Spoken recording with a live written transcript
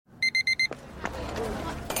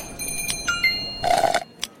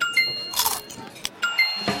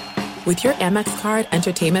With your Amex card,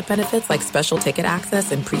 entertainment benefits like special ticket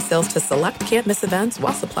access and pre-sales to select can't-miss events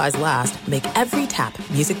while supplies last make every tap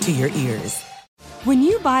music to your ears. When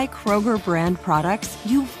you buy Kroger brand products,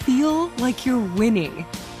 you feel like you're winning.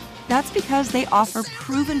 That's because they offer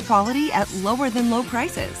proven quality at lower than low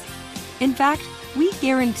prices. In fact, we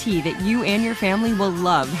guarantee that you and your family will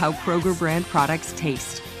love how Kroger brand products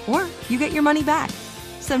taste, or you get your money back.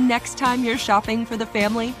 So next time you're shopping for the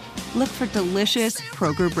family, look for delicious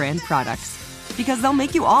Kroger brand products, because they'll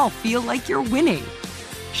make you all feel like you're winning.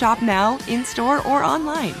 Shop now, in-store, or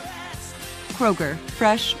online. Kroger,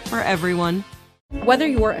 fresh for everyone. Whether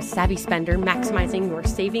you're a savvy spender maximizing your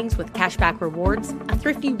savings with cashback rewards, a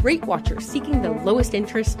thrifty rate watcher seeking the lowest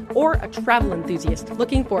interest, or a travel enthusiast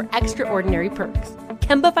looking for extraordinary perks,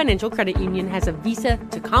 Kemba Financial Credit Union has a visa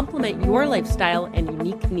to complement your lifestyle and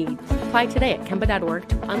unique needs. Apply today at Kemba.org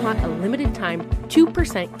to unlock a limited time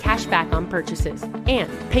 2% cash back on purchases and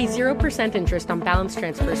pay 0% interest on balance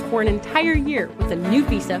transfers for an entire year with a new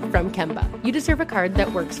visa from Kemba. You deserve a card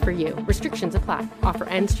that works for you. Restrictions apply. Offer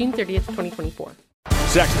ends June 30th, 2024.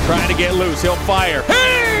 Sexton trying to get loose. He'll fire.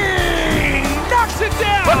 Hey! Knocks it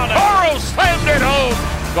down. Burrow slammed it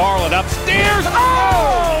home. Garland upstairs.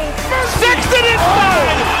 Oh! Sexton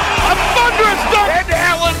inside. A thunderous dunk. And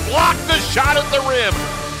Allen blocked the shot at the rim.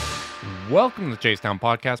 Welcome to the Chasetown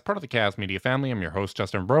Podcast, part of the Cavs Media family. I'm your host,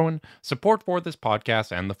 Justin Browen. Support for this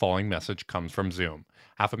podcast and the following message comes from Zoom.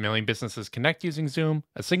 500,000 businesses connect using Zoom,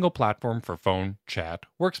 a single platform for phone, chat,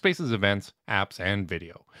 workspaces, events, apps, and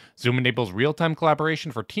video. Zoom enables real-time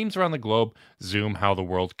collaboration for teams around the globe. Zoom, how the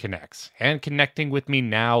world connects. And connecting with me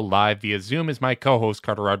now live via Zoom is my co-host,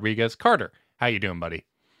 Carter Rodriguez. Carter, how you doing, buddy?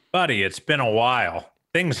 Buddy, it's been a while.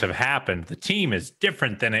 Things have happened. The team is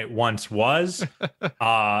different than it once was.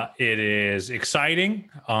 It is exciting.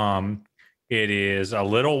 It is a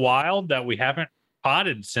little wild that we haven't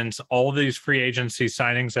potted since all these free agency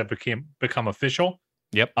signings have become official.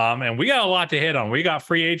 Yep. And we got a lot to hit on. We got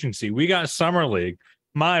free agency. We got summer league.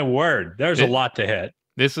 My word, there's a lot to hit.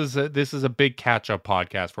 This is a big catch-up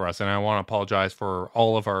podcast for us, and I want to apologize for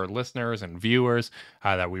all of our listeners and viewers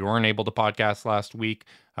that we weren't able to podcast last week.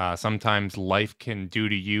 Sometimes life can do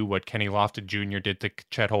to you what Kenny Lofton Jr. did to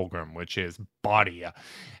Chet Holmgren, which is body you.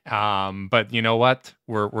 But you know what?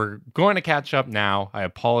 We're going to catch up now. I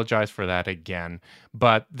apologize for that again.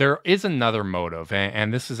 But there is another motive,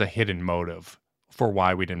 and this is a hidden motive for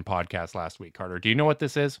why we didn't podcast last week. Carter, do you know what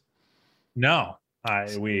this is? No.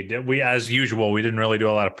 We as usual, we didn't really do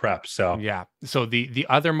a lot of prep. So yeah. So the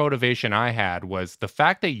other motivation I had was the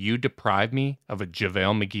fact that you deprived me of a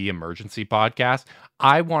JaVale McGee emergency podcast.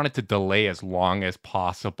 I wanted to delay as long as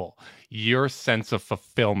possible your sense of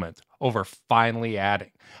fulfillment over finally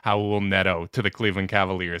adding Raul Neto to the Cleveland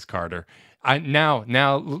Cavaliers, Carter.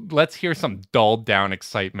 Now let's hear some dulled down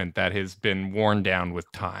excitement that has been worn down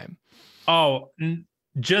with time. Oh,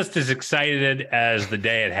 just as excited as the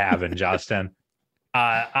day it happened, Justin.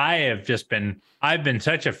 I've been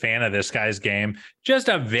such a fan of this guy's game. Just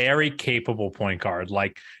a very capable point guard.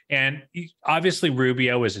 And obviously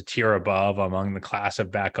Rubio is a tier above among the class of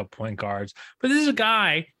backup point guards. But this is a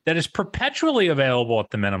guy that is perpetually available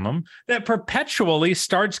at the minimum, that perpetually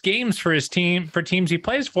starts games for his team, for teams he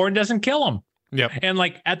plays for, and doesn't kill them. Yep. And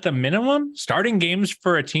at the minimum, starting games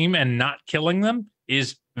for a team and not killing them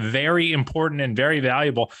is very important and very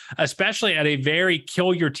valuable, especially at a very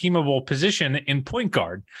kill your teamable position in point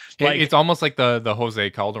guard. It's almost like the Jose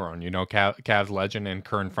Calderon, Cavs legend and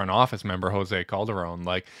current front office member Jose Calderon,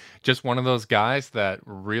 just one of those guys that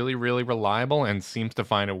really, really reliable and seems to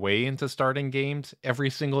find a way into starting games every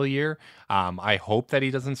single year. I hope that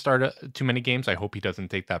he doesn't start too many games. I hope he doesn't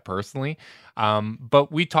take that personally.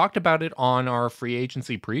 But we talked about it on our free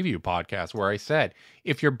agency preview podcast where I said,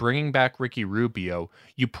 if you're bringing back Ricky Rubio,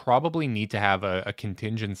 you probably need to have a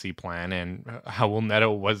contingency plan. And Raul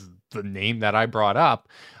Neto was the name that I brought up,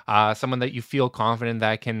 someone that you feel confident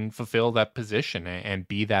that can fulfill that position and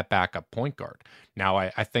be that backup point guard. Now,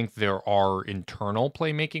 I think there are internal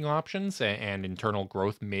playmaking options and internal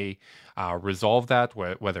growth may resolve that,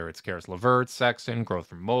 whether it's Caris LeVert, Sexton, growth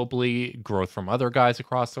from Mobley, growth from other guys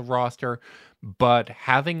across the roster. But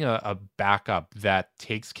having a backup that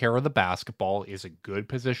takes care of the basketball, is a good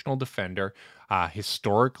positional defender,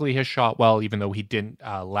 historically has shot well, even though he didn't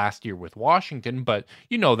last year with Washington, but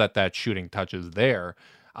that shooting touch is there.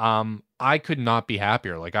 I could not be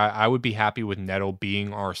happier. I would be happy with Neto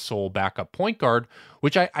being our sole backup point guard,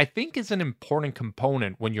 which I think is an important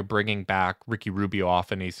component when you're bringing back Ricky Rubio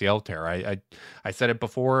off an ACL tear. I said it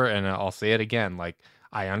before and I'll say it again.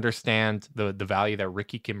 I understand the value that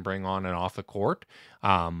Ricky can bring on and off the court.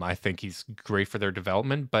 I think he's great for their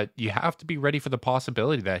development, but you have to be ready for the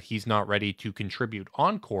possibility that he's not ready to contribute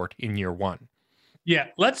on court in year one. Yeah,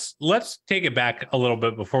 let's take it back a little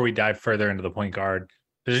bit before we dive further into the point guard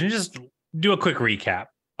position. Just do a quick recap,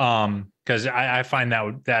 because I find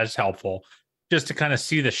that's helpful just to kind of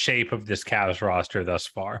see the shape of this Cavs roster thus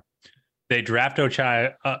far. They draft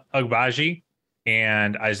Ochai Agbaji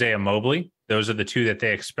and Isaiah Mobley. Those are the two that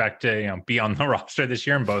they expect to be on the roster this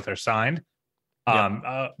year, and both are signed.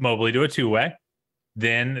 Mobley to a two-way.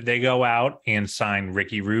 Then they go out and sign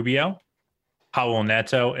Ricky Rubio, Raul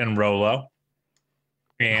Neto, and Rolo.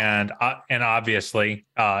 And obviously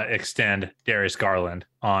extend Darius Garland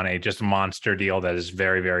on a just monster deal that is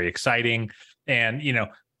very, very exciting and,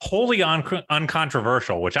 wholly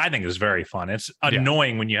uncontroversial, which I think is very fun. It's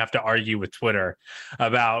annoying when you have to argue with Twitter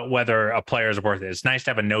about whether a player is worth it. It's nice to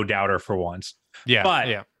have a no doubter for once. Yeah. But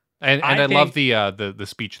yeah. And I love the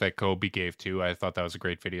speech that Kobe gave too. I thought that was a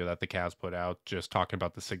great video that the Cavs put out, just talking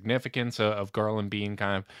about the significance of Garland being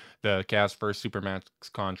kind of the Cavs' first Supermax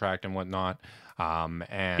contract and whatnot.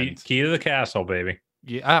 And key to the castle, baby.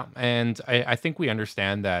 Yeah, and I think we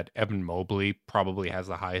understand that Evan Mobley probably has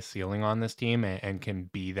the highest ceiling on this team and can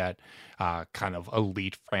be that kind of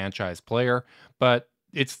elite franchise player. But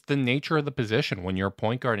it's the nature of the position. When you're a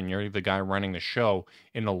point guard and you're the guy running the show,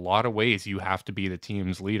 in a lot of ways, you have to be the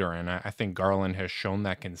team's leader. And I think Garland has shown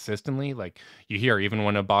that consistently. Like you hear, even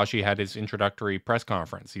when Abaji had his introductory press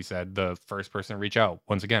conference, he said the first person to reach out,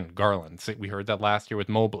 once again, Garland. We heard that last year with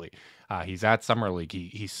Mobley. He's at Summer League.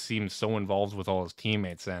 He seems so involved with all his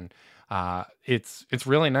teammates. And it's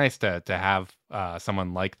really nice to have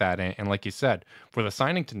someone like that. And like you said, for the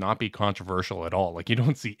signing to not be controversial at all, like you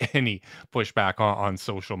don't see any pushback on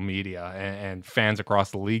social media, and fans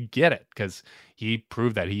across the league get it because he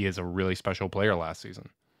proved that he is a really special player last season.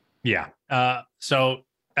 Yeah. So,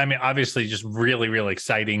 I mean, obviously just really, really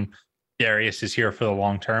exciting. Darius is here for the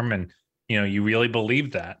long term. And, you really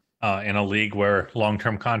believe that in a league where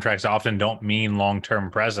long-term contracts often don't mean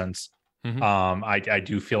long-term presence. Mm-hmm. I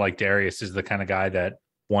do feel like Darius is the kind of guy that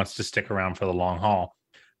wants to stick around for the long haul.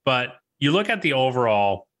 But you look at the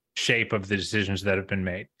overall shape of the decisions that have been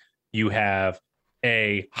made. You have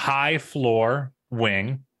a high floor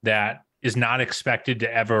wing that is not expected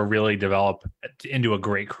to ever really develop into a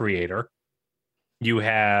great creator. You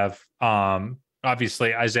have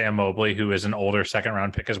obviously Isaiah Mobley, who is an older second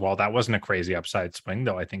round pick as well. That wasn't a crazy upside swing,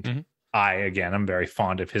 though. I think I'm very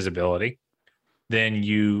fond of his ability. Then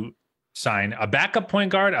you sign a backup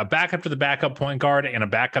point guard, a backup to the backup point guard, and a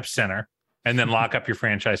backup center, and then lock up your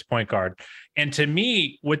franchise point guard. And to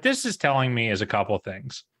me, what this is telling me is a couple of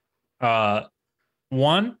things.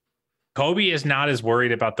 One, Kobe is not as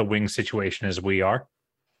worried about the wing situation as we are.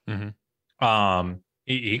 Mm-hmm.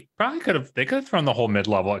 He probably they could have thrown the whole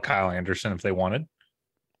mid-level at Kyle Anderson if they wanted.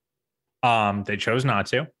 They chose not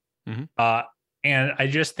to. Mm-hmm. And I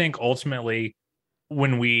just think ultimately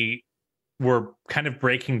when we were kind of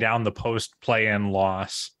breaking down the post play-in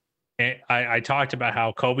loss, I talked about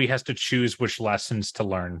how Kobe has to choose which lessons to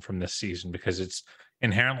learn from this season because it's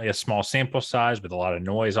inherently a small sample size with a lot of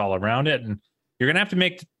noise all around it. And you're going to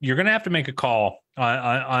have to make a call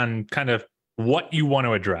on kind of what you want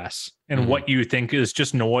to address and what you think is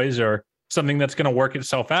just noise or something that's going to work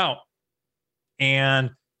itself out. And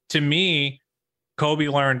to me, Kobe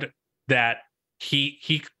learned that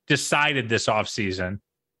he decided this offseason,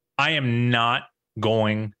 I am not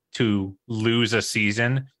going to lose a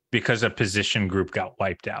season because a position group got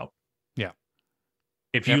wiped out. Yeah.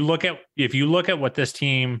 If you look at what this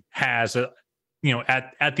team has,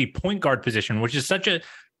 at the point guard position, which is such a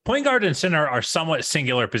point guard and center are somewhat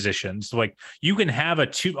singular positions. Like you can have a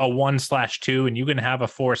 1/2 and you can have a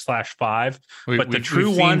 4/5, but the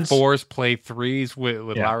true ones fours play threes with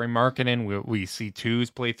Lauri Markkanen. We see twos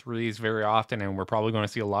play threes very often, and we're probably going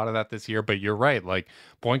to see a lot of that this year. But you're right, like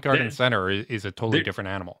point guard and center is a totally different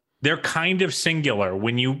animal. They're kind of singular.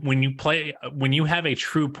 When you have a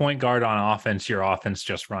true point guard on offense, your offense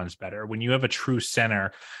just runs better. When you have a true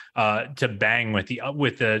center to bang with the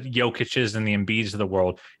Jokic's and the Embiids of the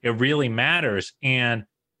world, it really matters. And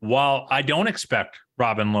while I don't expect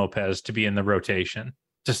Robin Lopez to be in the rotation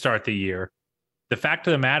to start the year, the fact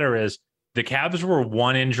of the matter is the Cavs were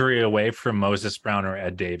one injury away from Moses Brown or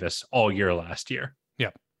Ed Davis all year last year.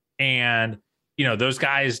 Yeah, and those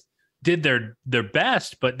guys did their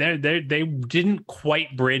best, but they didn't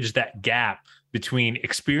quite bridge that gap between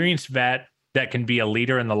experienced vet that can be a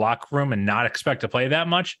leader in the locker room and not expect to play that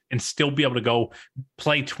much and still be able to go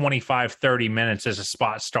play 25, 30 minutes as a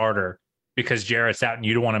spot starter because Jarrett's out and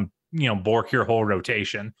you don't want to bork your whole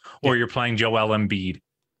rotation, or you're playing Joel Embiid.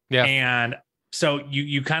 Yeah. And so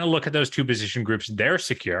you kind of look at those two position groups. They're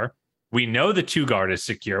secure. We know the 2 guard is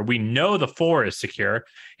secure. We know the 4 is secure.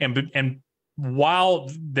 And while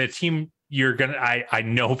the team I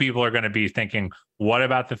know people are going to be thinking, what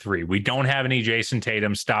about the 3? We don't have any Jason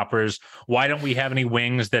Tatum stoppers. Why don't we have any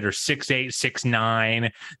wings that are 6'8",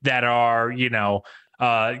 6'9", that are,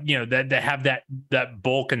 that have that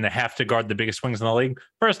bulk and the heft to guard the biggest wings in the league?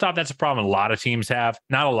 First off, that's a problem a lot of teams have.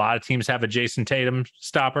 Not a lot of teams have a Jason Tatum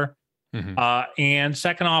stopper. Mm-hmm. And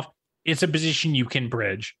second off, it's a position you can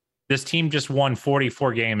bridge. This team just won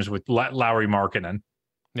 44 games with Lauri Markkanen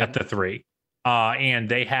at the 3. And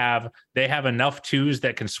they have enough 2s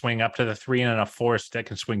that can swing up to the 3 and enough 4s that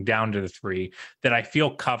can swing down to the 3 that I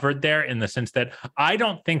feel covered there, in the sense that I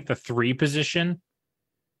don't think the 3 position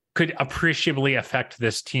could appreciably affect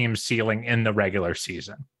this team's ceiling in the regular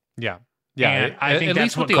season. Yeah. And I think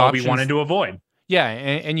that's what Kobe wanted to avoid. Yeah,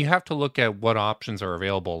 and you have to look at what options are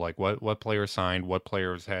available, like what players signed, what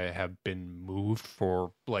players have been moved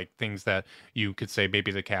for, like things that you could say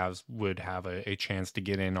maybe the Cavs would have a chance to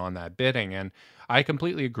get in on that bidding. And I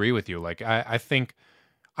completely agree with you. Like I think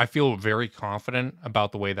I feel very confident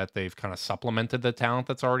about the way that they've kind of supplemented the talent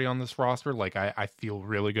that's already on this roster. Like I feel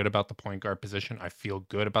really good about the point guard position. I feel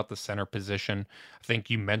good about the center position. I think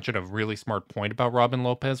you mentioned a really smart point about Robin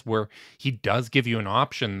Lopez, where he does give you an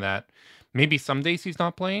option that maybe some days he's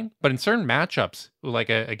not playing, but in certain matchups, like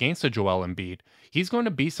against a Joel Embiid, he's going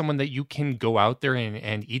to be someone that you can go out there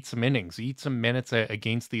and eat some innings, eat some minutes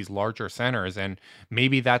against these larger centers. And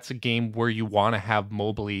maybe that's a game where you want to have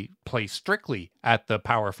Mobley play strictly at the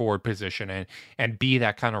power forward position and be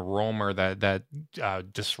that kind of roamer, that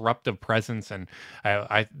disruptive presence. And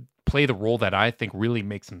I play the role that I think really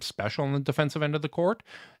makes him special on the defensive end of the court.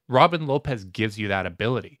 Robin Lopez gives you that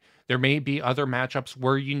ability. There may be other matchups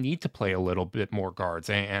where you need to play a little bit more guards,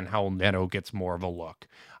 and how Neto gets more of a look.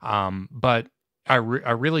 But I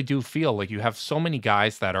really do feel like you have so many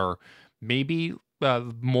guys that are maybe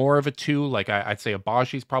more of a 2. Like I'd say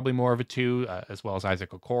Abaji's probably more of a 2, as well as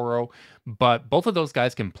Isaac Okoro. But both of those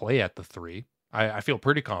guys can play at the 3. I feel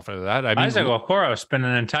pretty confident of that. I mean, Isaac Okoro spent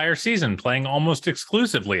an entire season playing almost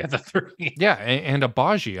exclusively at the 3. Yeah, and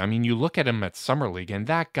Abaji, I mean, you look at him at Summer League, and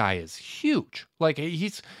that guy is huge. Like, he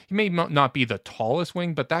may not be the tallest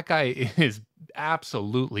wing, but that guy is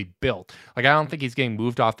absolutely built. Like, I don't think he's getting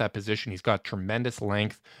moved off that position. He's got tremendous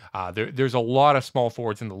length. There's a lot of small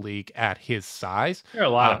forwards in the league at his size. There are a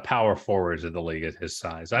lot of power forwards in the league at his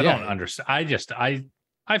size. I don't understand.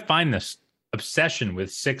 I find this obsession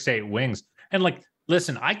with 6'8" wings. And like,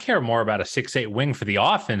 listen, I care more about a 6'8" wing for the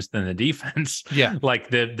offense than the defense. Yeah. Like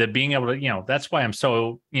the being able to, that's why I'm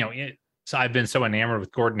so, so I've been so enamored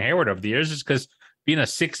with Gordon Hayward over the years, is because being a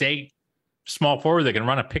 6'8" small forward that can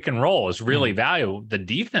run a pick and roll is really valuable. The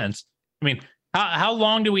defense, I mean, how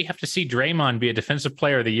long do we have to see Draymond be a defensive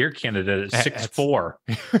player of the year candidate at 6'4"?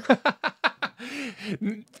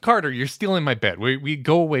 Carter, you're stealing my bet. We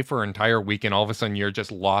go away for an entire week, and all of a sudden you're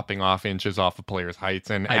just lopping off inches off of players'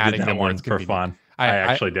 heights and adding them where it's for fun. I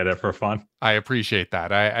actually did it for fun. I appreciate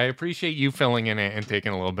that. I appreciate you filling in and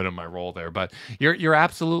taking a little bit of my role there. But you're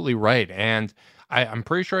absolutely right. And I'm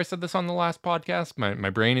pretty sure I said this on the last podcast. My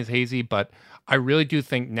brain is hazy, but I really do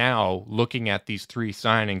think now, looking at these 3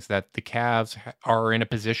 signings, that the Cavs are in a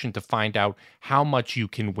position to find out how much you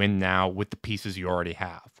can win now with the pieces you already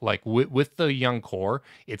have. Like with the young core,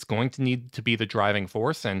 it's going to need to be the driving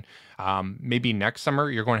force. And maybe next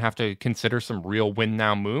summer, you're going to have to consider some real win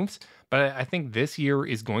now moves. But I think this year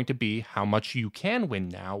is going to be how much you can win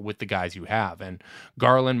now with the guys you have. And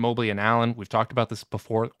Garland, Mobley, and Allen, we've talked about this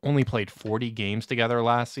before, only played 40 games together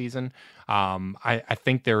last season. I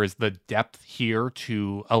think there is the depth here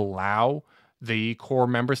to allow the core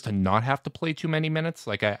members to not have to play too many minutes.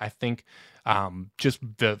 Like I think just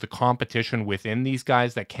the competition within these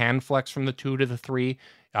guys that can flex from the 2 to the 3,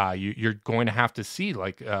 you're going to have to see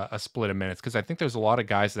like a split of minutes, because I think there's a lot of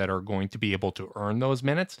guys that are going to be able to earn those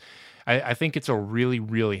minutes. I think it's a really,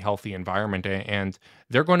 really healthy environment, and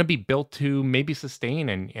they're going to be built to maybe sustain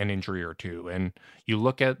an injury or 2. And you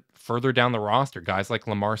look at further down the roster, guys like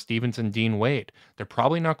Lamar Stevens and Dean Wade, they're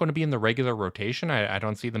probably not going to be in the regular rotation. I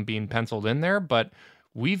don't see them being penciled in there, but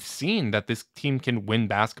we've seen that this team can win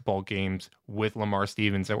basketball games with Lamar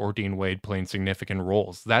Stevens or Dean Wade playing significant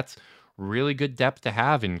roles. That's really good depth to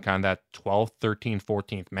have in kind of that 12th, 13th,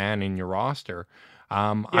 14th man in your roster.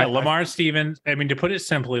 Lamar Stevens, I mean, to put it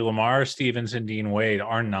simply, Lamar Stevens and Dean Wade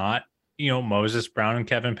are not, Moses Brown and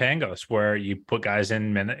Kevin Pangos, where you put guys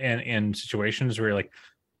in situations where you're like,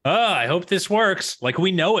 I hope this works. Like,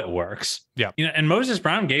 we know it works. Yeah. And Moses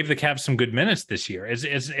Brown gave the Cavs some good minutes this year.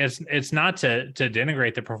 It's not to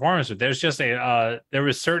denigrate the performance, but there's just there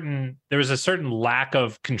was a certain lack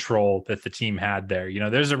of control that the team had there.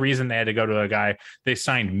 There's a reason they had to go to a guy they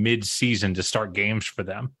signed mid-season to start games for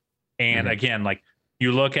them. And again, like,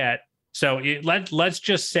 you look at, let's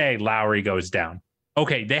just say Lowry goes down.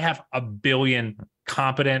 Okay, they have a billion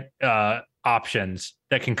competent options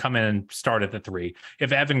that can come in and start at the 3.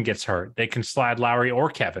 If Evan gets hurt, they can slide Lowry or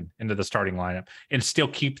Kevin into the starting lineup and still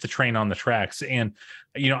keep the train on the tracks. And,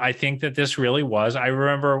 I think that this really was, I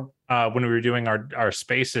remember when we were doing our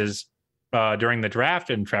spaces during the draft,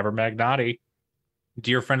 and Trevor Magnotti,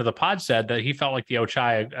 dear friend of the pod, said that he felt like the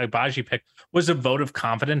Ochai Agbaji pick was a vote of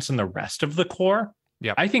confidence in the rest of the core.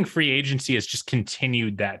 Yeah, I think free agency has just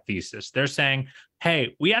continued that thesis. They're saying,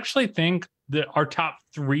 hey, we actually think that our top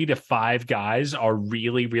 3 to 5 guys are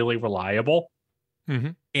really, really reliable.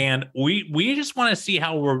 And we just want to see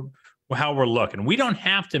how we're looking. We don't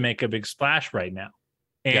have to make a big splash right now.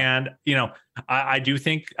 And I do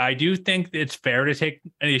think it's fair to take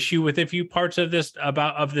an issue with a few parts of this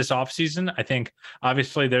offseason. I think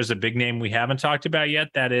obviously there's a big name we haven't talked about yet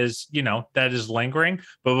that is lingering.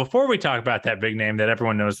 But before we talk about that big name that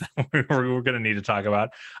everyone knows that we're going to need to talk about,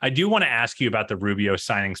 I do want to ask you about the Rubio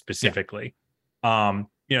signing specifically. They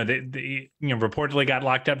reportedly got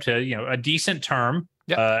locked up to a decent term.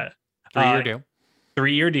 3-year deal.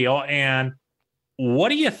 3-year deal. And what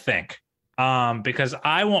do you think? Because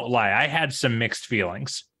I won't lie, I had some mixed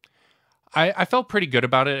feelings. I felt pretty good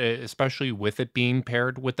about it, especially with it being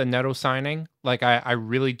paired with the Neto signing. Like, I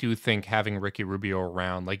really do think having Ricky Rubio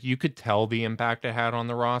around, like, you could tell the impact it had on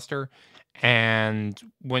the roster. And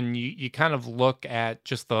when you kind of look at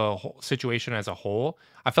just the whole situation as a whole,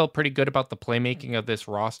 I felt pretty good about the playmaking of this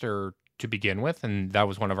roster to begin with. And that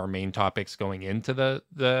was one of our main topics going into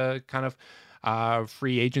the kind of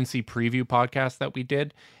free agency preview podcast that we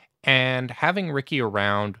did. And having Ricky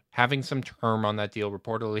around, having some term on that deal,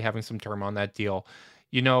 reportedly having some term on that deal,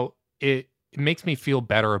 it makes me feel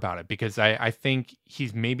better about it, because I think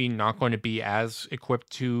he's maybe not going to be as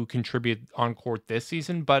equipped to contribute on court this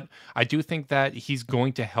season, but I do think that he's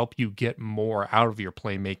going to help you get more out of your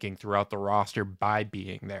playmaking throughout the roster by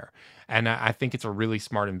being there. And I think it's a really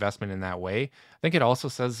smart investment in that way. I think it also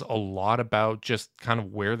says a lot about just kind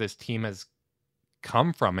of where this team has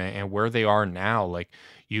come from and where they are now. Like,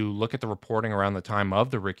 you look at the reporting around the time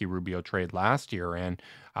of the Ricky Rubio trade last year, and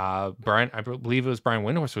Brian, I believe it was Brian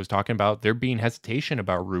Windhorst, was talking about there being hesitation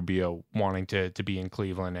about Rubio wanting to be in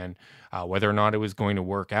Cleveland, and whether or not it was going to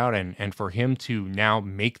work out. And for him to now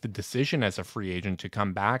make the decision as a free agent to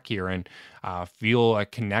come back here and feel a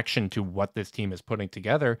connection to what this team is putting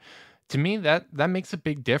together, to me, that makes a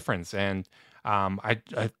big difference. And I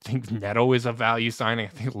think Neto is a value signing. I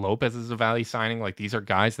think Lopez is a value signing. Like, these are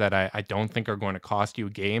guys that I don't think are going to cost you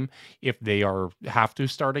a game if they have to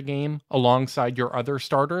start a game alongside your other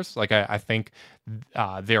starters. Like, I think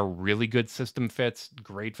they're really good system fits,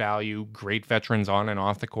 great value, great veterans on and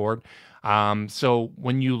off the court. So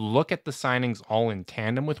when you look at the signings all in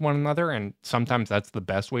tandem with one another, and sometimes that's the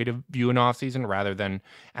best way to view an offseason rather than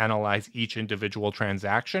analyze each individual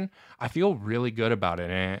transaction, I feel really good about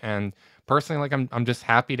it. And personally, like, I'm just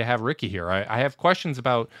happy to have Ricky here. I have questions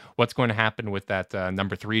about what's going to happen with that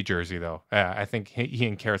number 3 jersey, though. I think he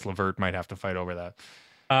and Karis LeVert might have to fight over that.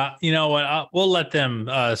 You know what? We'll let them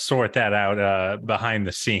sort that out behind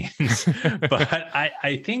the scenes. But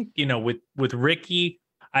I think, with Ricky,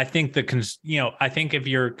 I think I think if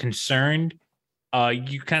you're concerned,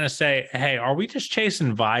 you kind of say, hey, are we just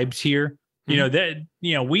chasing vibes here?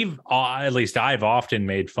 We've at least I've often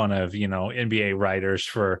made fun of, NBA writers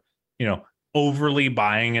for, overly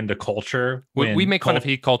buying into culture. We make fun of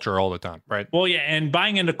heat culture all the time, right? Well, yeah, and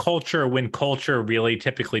buying into culture when culture really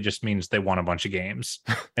typically just means they won a bunch of games,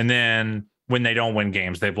 and then when they don't win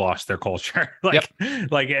games, they've lost their culture. We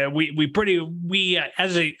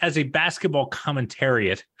as a basketball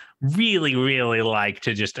commentariat really, really like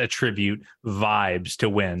to just attribute vibes to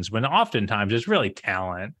wins, when oftentimes it's really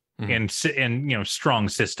talent and strong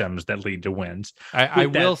systems that lead to wins. I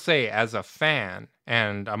will say, as a fan,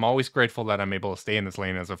 and I'm always grateful that I'm able to stay in this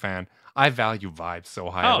lane as a fan, I value vibes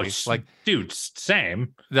so highly. Dude,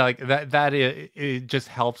 same. Like that it just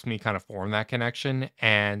helps me kind of form that connection.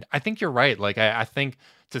 And I think you're right. Like, I think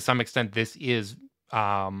to some extent this is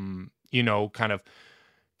kind of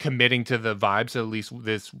committing to the vibes, at least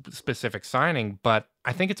this specific signing. But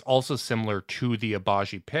I think it's also similar to the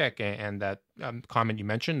Abaji pick and that comment you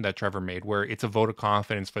mentioned that Trevor made, where it's a vote of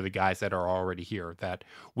confidence for the guys that are already here, that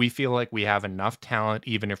we feel like we have enough talent,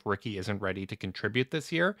 even if Ricky isn't ready to contribute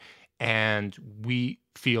this year. And we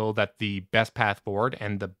feel that the best path forward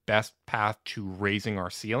and the best path to raising our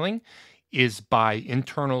ceiling is by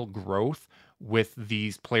internal growth with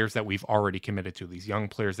these players that we've already committed to, these young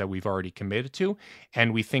players that we've already committed to.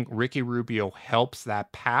 And we think Ricky Rubio helps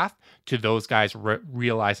that path to those guys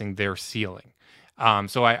realizing their ceiling.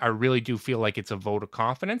 So I really do feel like it's a vote of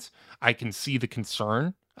confidence. I can see the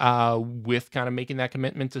concern with kind of making that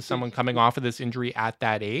commitment to someone coming off of this injury at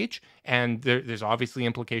that age. And there's obviously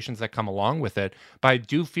implications that come along with it. But I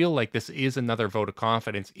do feel like this is another vote of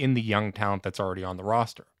confidence in the young talent that's already on the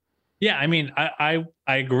roster. Yeah, I mean, I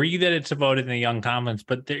agree that it's a vote in the young confidence,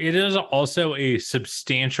 but it is also a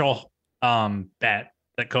substantial bet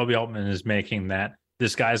that Koby Altman is making that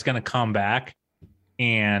this guy's going to come back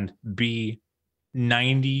and be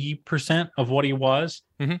 90% of what he was.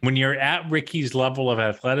 Mm-hmm. When you're at Ricky's level of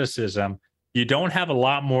athleticism, you don't have a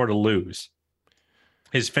lot more to lose.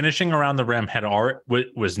 His finishing around the rim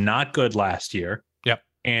was not good last year. Yep.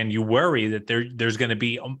 And you worry that there's going to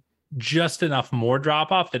be just enough more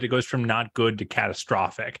drop off that it goes from not good to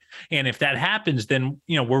catastrophic. And if that happens, then,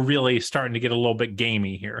 we're really starting to get a little bit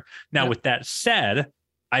gamey here. Now, with that said,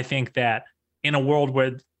 I think that in a world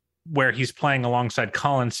where he's playing alongside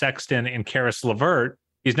Colin Sexton and Karis LeVert,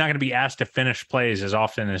 he's not going to be asked to finish plays as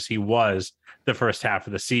often as he was the first half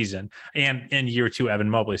of the season and in year two, Evan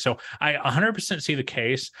Mobley. So I 100% see the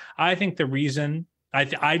case. I think the reason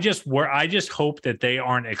I just hope that they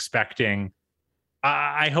aren't expecting.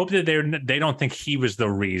 I hope that they don't think he was the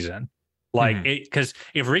reason, because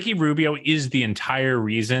if Ricky Rubio is the entire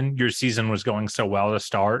reason your season was going so well to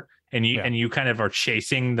start, and you kind of are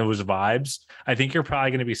chasing those vibes, I think you're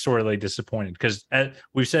probably going to be sorely disappointed, because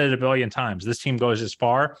we've said it a billion times, this team goes as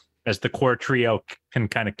far as the core trio can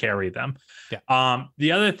kind of carry them. Yeah.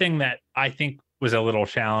 The other thing that I think was a little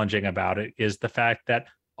challenging about it is the fact that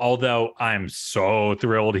although I'm so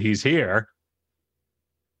thrilled he's here,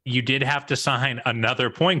 you did have to sign another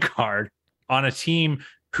point guard on a team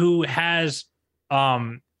who has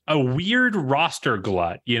a weird roster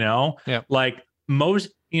glut, like most,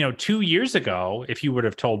 2 years ago, if you would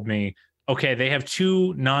have told me, okay, they have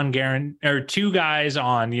two guys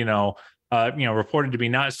on, reported to be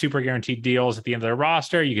not super guaranteed deals at the end of their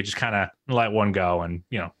roster, you could just kind of let one go and,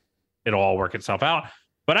 it'll all work itself out.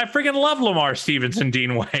 But I freaking love Lamar Stevens and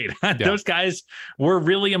Dean Wade. Those guys were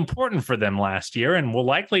really important for them last year and will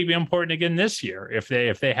likely be important again this year if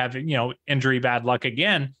they have, injury bad luck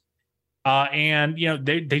again.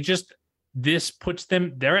 This puts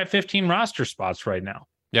them, they're at 15 roster spots right now.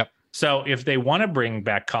 Yep. So if they want to bring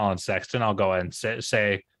back Colin Sexton, I'll go ahead and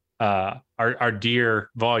say our dear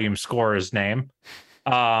volume scorer's name.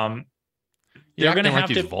 You're going to have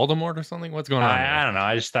to Voldemort or something. What's going on? I don't know.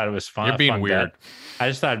 I just thought it was fun. You're being weird. Bet. I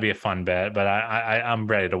just thought it'd be a fun bet, but I'm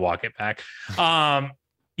ready to walk it back. I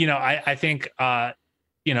think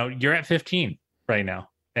you're at 15 right now,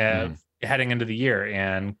 heading into the year,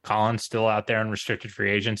 and Colin's still out there in restricted free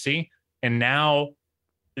agency. And now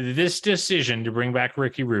this decision to bring back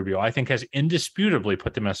Ricky Rubio, I think, has indisputably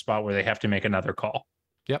put them in a spot where they have to make another call.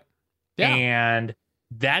 Yep. Yeah. And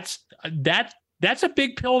that's a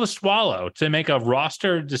big pill to swallow, to make a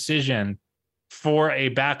roster decision for a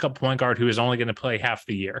backup point guard who is only going to play half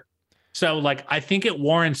the year. So, I think it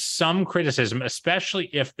warrants some criticism, especially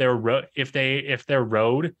if their road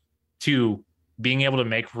to being able to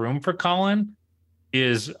make room for Colin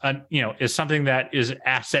is something that is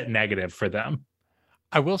asset negative for them.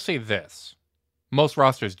 I will say this: most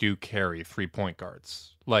rosters do carry 3 point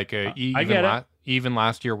guards. Even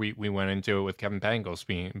last year, we went into it with Kevin Pangos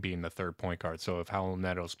being the third point guard. So if Howell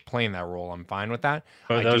Neto's playing that role, I'm fine with that.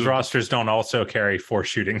 But those rosters don't also carry 4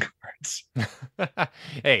 shooting guards.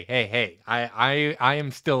 Hey! I am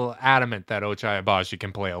still adamant that Ochai Agbaji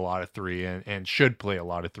can play a lot of 3 and should play a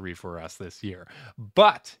lot of 3 for us this year.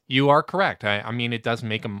 But you are correct. I mean, it does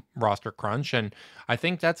make a roster crunch, and I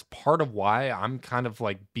think that's part of why I'm kind of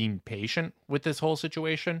being patient with this whole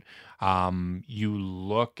situation. You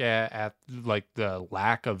look at the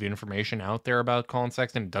lack of information out there about Colin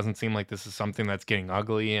Sexton. It doesn't seem like this is something that's getting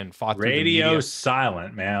ugly and fought through the media. Radio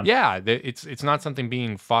silent, man. Yeah, it's not something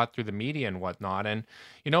being fought through the media and whatnot. And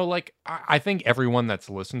I think everyone that's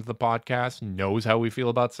listened to the podcast knows how we feel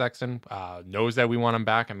about Sexton. Knows that we want him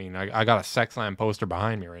back. I mean, I got a Sexland poster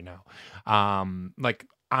behind me right now.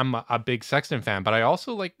 I'm a big Sexton fan, but I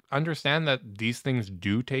also understand that these things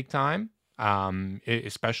do take time.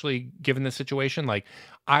 especially given the situation. Like,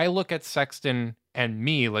 I look at Sexton and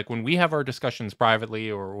me, like when we have our discussions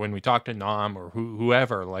privately or when we talk to Nam or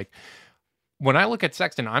whoever, like when I look at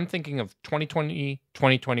Sexton, I'm thinking of 2020,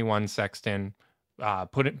 2021 Sexton,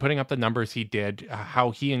 putting up the numbers he did,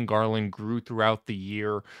 how he and Garland grew throughout the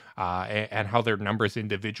year, and how their numbers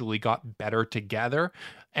individually got better together.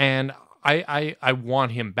 And I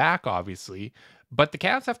want him back, obviously, but the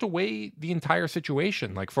Cavs have to weigh the entire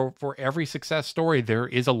situation. Like for every success story, there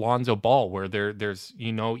is a Lonzo Ball where there's,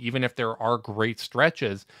 even if there are great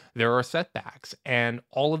stretches, there are setbacks, and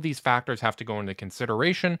all of these factors have to go into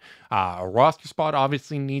consideration. A roster spot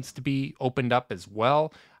obviously needs to be opened up as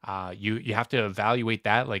well. You have to evaluate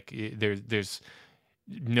that. Like there's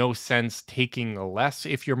no sense taking less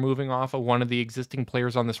if you're moving off of one of the existing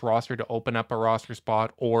players on this roster to open up a roster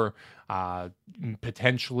spot, or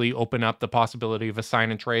potentially open up the possibility of a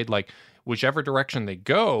sign and trade. Like whichever direction they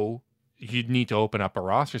go, you'd need to open up a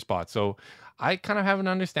roster spot. So I kind of have an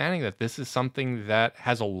understanding that this is something that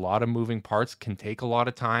has a lot of moving parts, can take a lot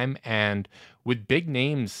of time, and with big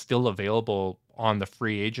names still available on the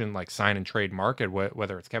free agent like sign and trade market,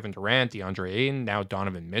 whether it's Kevin Durant, DeAndre Ayton, now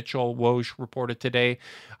Donovan Mitchell, Woj reported today,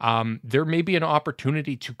 there may be an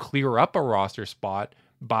opportunity to clear up a roster spot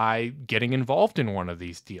by getting involved in one of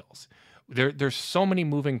these deals. There's so many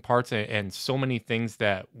moving parts and so many things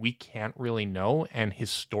that we can't really know. And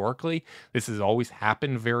historically, this has always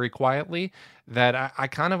happened very quietly, that I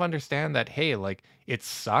kind of understand that, hey, like it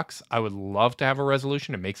sucks. I would love to have a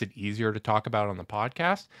resolution. It makes it easier to talk about on the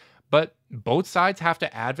podcast. But both sides have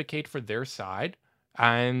to advocate for their side,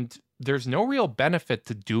 and there's no real benefit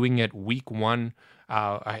to doing it week one.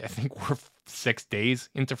 I think we're 6 days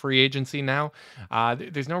into free agency now.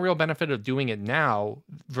 There's no real benefit of doing it now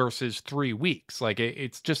versus 3 weeks. Like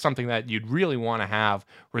it's just something that you'd really want to have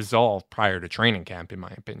resolved prior to training camp, in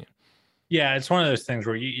my opinion. Yeah, it's one of those things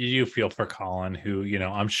where you feel for Colin, who,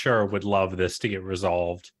 I'm sure would love this to get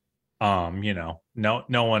resolved. No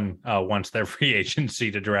one wants their free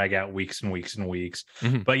agency to drag out weeks and weeks and weeks.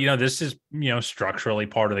 Mm-hmm. But this is structurally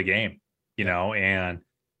part of the game. And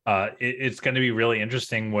it's going to be really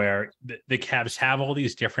interesting where the Cavs have all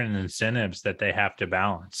these different incentives that they have to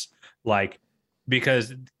balance. Like,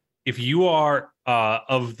 because if you are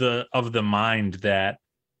of the mind that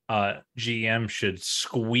GM should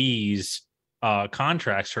squeeze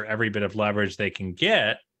contracts for every bit of leverage they can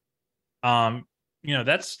get,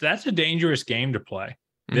 that's a dangerous game to play.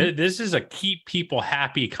 Mm-hmm. This is a keep people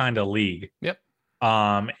happy kind of league. Yep.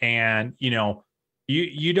 And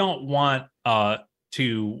you don't want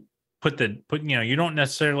to you don't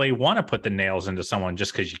necessarily want to put the nails into someone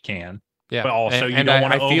just because you can. Yeah. But also you don't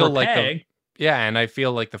want to overpay. And I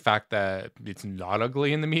feel like the fact that it's not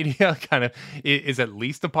ugly in the media kind of is at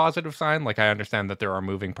least a positive sign. Like I understand that there are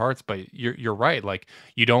moving parts, but you're right. Like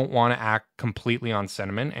you don't want to act completely on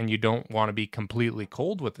sentiment, and you don't want to be completely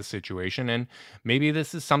cold with the situation. And maybe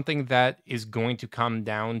this is something that is going to come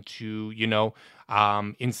down to,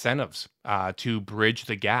 incentives to bridge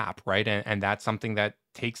the gap, right? And that's something that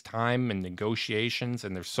takes time and negotiations,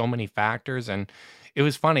 and there's so many factors. And it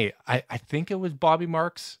was funny. I think it was Bobby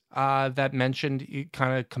Marks that mentioned,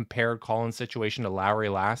 kind of compared Colin's situation to Lowry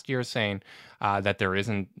last year, saying that there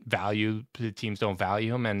isn't value, the teams don't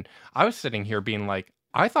value him. And I was sitting here being like,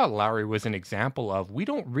 I thought Lowry was an example of, we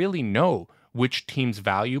don't really know which teams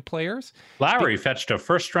value players. Lowry fetched a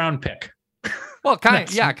first-round pick. Well, kind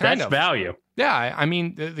of. That's value. Yeah, I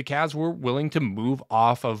mean, the Cavs were willing to move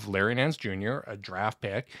off of Larry Nance Jr., a draft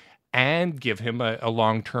pick, and give him a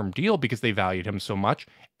long-term deal because they valued him so much.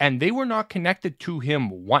 And they were not connected to him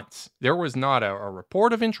once. There was not a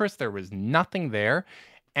report of interest. There was nothing there.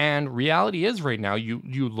 And reality is right now,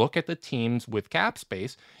 you look at the teams with cap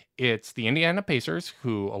space. It's the Indiana Pacers,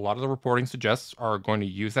 who a lot of the reporting suggests are going to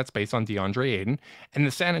use that space on DeAndre Ayton, and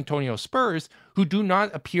the San Antonio Spurs, who do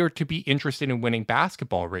not appear to be interested in winning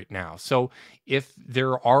basketball right now. So if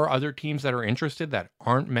there are other teams that are interested that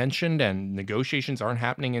aren't mentioned and negotiations aren't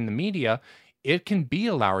happening in the media, it can be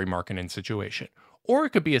a Lauri Markkanen situation. Or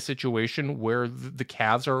it could be a situation where the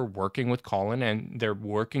Cavs are working with Colin and they're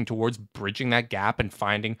working towards bridging that gap and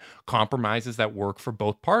finding compromises that work for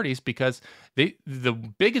both parties, because the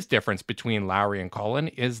biggest difference between Lowry and Colin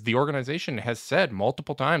is the organization has said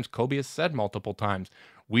multiple times, Kobe has said multiple times,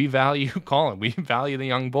 we value Colin, we value the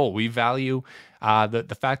young bull, we value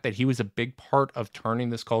the fact that he was a big part of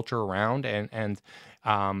turning this culture around and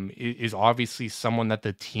is obviously someone that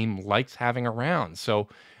the team likes having around. So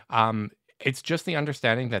it's just the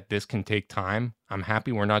understanding that this can take time. I'm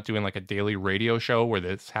happy we're not doing like a daily radio show where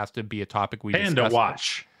this has to be a topic we discuss. And to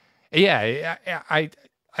watch. Yeah,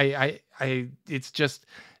 I it's just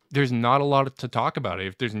there's not a lot to talk about.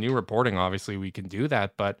 If there's new reporting, obviously we can do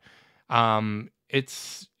that, but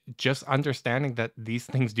it's just understanding that these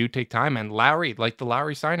things do take time. And Lowry, like the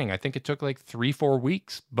Lowry signing, I think it took like 3-4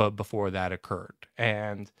 weeks before that occurred.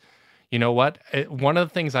 And you know what? One of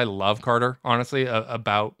the things I love, Carter, honestly,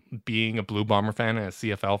 about being a Blue Bomber fan and a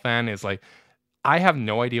CFL fan is like, I have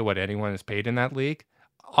no idea what anyone is paid in that league.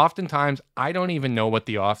 Oftentimes, I don't even know what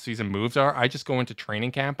the offseason moves are. I just go into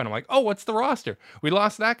training camp and I'm like, oh, what's the roster? We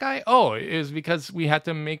lost that guy? Oh, it was because we had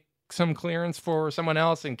to make some clearance for someone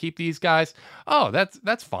else and keep these guys. Oh,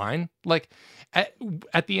 that's fine. Like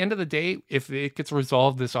at the end of the day, if it gets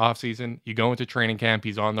resolved this offseason, you go into training camp,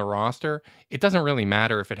 he's on the roster. It doesn't really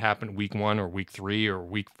matter if it happened week 1 or week 3 or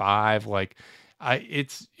week 5. Like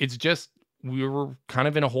it's just we were kind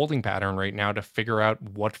of in a holding pattern right now to figure out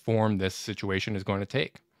what form this situation is going to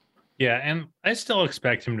take. Yeah, and I still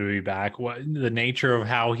expect him to be back. What the nature of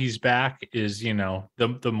how he's back is,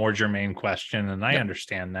 the more germane question, and I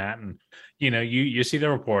understand that. And you see the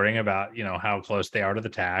reporting about how close they are to the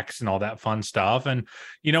tax and all that fun stuff, and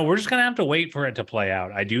we're just gonna have to wait for it to play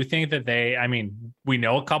out. I do think that we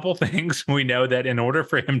know a couple things. We know that in order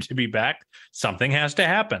for him to be back, something has to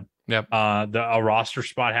happen. Yep. A roster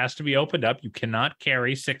spot has to be opened up. You cannot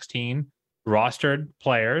carry 16 rostered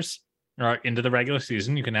players into the regular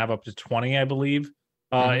season. You can have up to 20, I believe,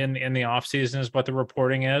 in the offseason is what the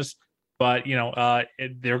reporting is. But,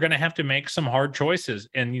 they're going to have to make some hard choices.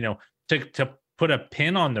 And, to put a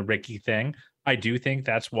pin on the Ricky thing, I do think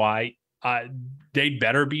that's why they'd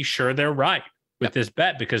better be sure they're right with this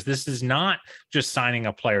bet, because this is not just signing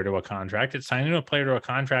a player to a contract. It's signing a player to a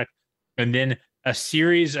contract and then a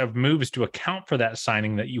series of moves to account for that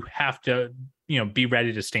signing that you have to, be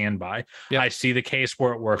ready to stand by. Yep. I see the case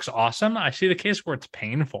where it works awesome. I see the case where it's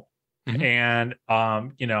painful. Mm-hmm. And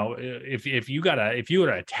if you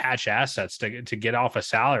gotta attach assets to get off a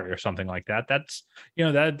salary or something like that, that's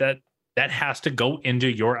that has to go into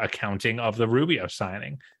your accounting of the Rubio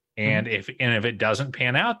signing. And if it doesn't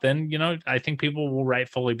pan out, then I think people will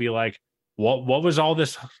rightfully be like, what was all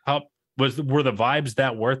this up? Were the vibes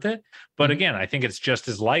that worth it? But again, I think it's just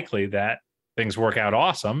as likely that things work out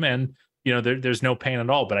awesome and there's no pain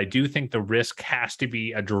at all. But I do think the risk has to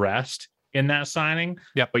be addressed in that signing.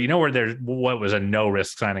 Yeah. But where what was a no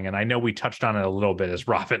risk signing, and I know we touched on it a little bit, is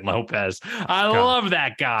Robin Lopez. I love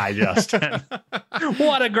that guy, Justin.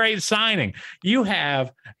 What a great signing. You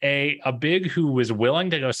have a big who was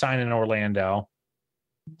willing to go sign in Orlando,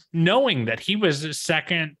 knowing that he was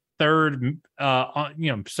second, third,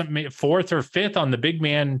 fourth or fifth on the big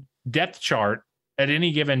man depth chart at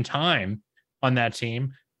any given time on that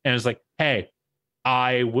team. And it's like, hey,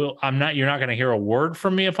 you're not going to hear a word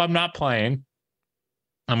from me if I'm not playing.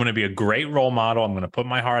 I'm going to be a great role model. I'm going to put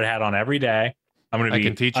my hard hat on every day. I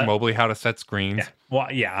can teach Mobley how to set screens. Yeah,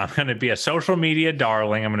 well, yeah, I'm going to be a social media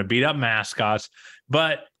darling. I'm going to beat up mascots.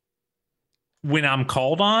 But when I'm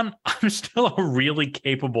called on, I'm still a really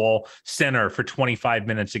capable center for 25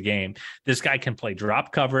 minutes a game. This guy can play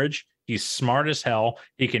drop coverage. He's smart as hell.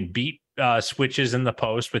 He can beat switches in the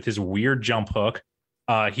post with his weird jump hook.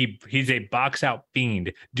 He's a box out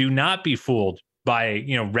fiend. Do not be fooled by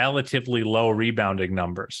relatively low rebounding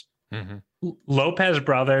numbers. Mm-hmm. Lopez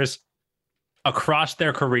brothers, across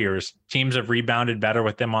their careers, teams have rebounded better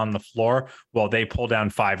with them on the floor while they pull down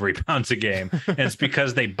 5 rebounds a game. And it's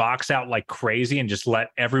because they box out like crazy and just let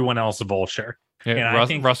everyone else vulture. Yeah, and I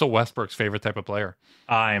think Russell Westbrook's favorite type of player.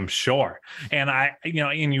 I'm sure. And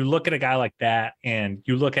and you look at a guy like that, and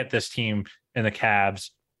you look at this team in the Cavs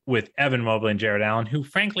with Evan Mobley and Jared Allen, who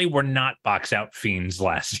frankly were not box out fiends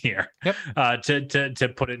last year. Yep.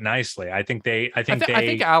 To put it nicely, I think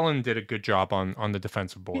Allen did a good job on the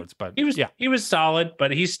defensive boards, but he was solid, but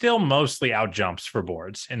he still mostly out jumps for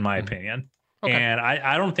boards, in my opinion. Okay. And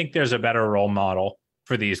I don't think there's a better role model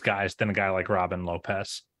for these guys than a guy like Robin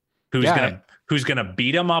Lopez, who's gonna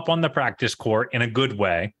beat him up on the practice court in a good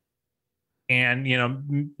way,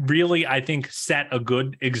 and really I think set a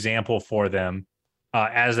good example for them.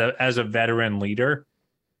 As a veteran leader,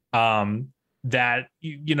 that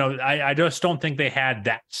I just don't think they had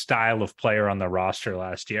that style of player on the roster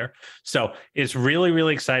last year. So it's really,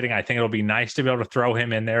 really exciting. I think it'll be nice to be able to throw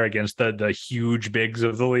him in there against the huge bigs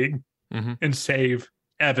of the league and save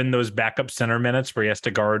Evan those backup center minutes where he has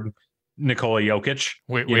to guard Nikola Jokic.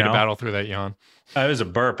 Way to battle through that yawn. It was a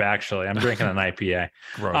burp, actually. I'm drinking an IPA.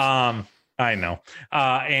 Gross. I know.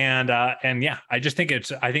 And yeah, I think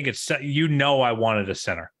it's, I wanted a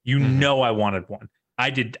center. I wanted one.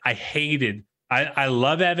 I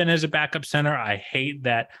love Evan as a backup center. I hate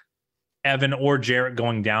that Evan or Jarrett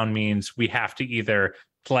going down means we have to either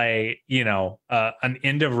play, an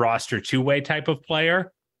end of roster 2-way type of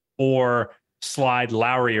player or slide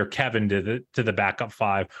Lowry or Kevin to the backup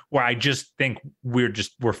 5, where I just think we're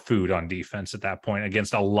food on defense at that point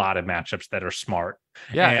against a lot of matchups that are smart.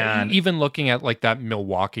 Yeah, And even looking at like that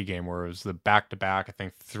Milwaukee game where it was the back-to-back, I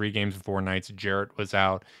think 3 games and 4 nights, Jarrett was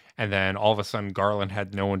out, and then all of a sudden Garland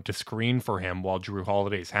had no one to screen for him while Drew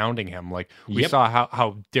Holiday's hounding him. Like we saw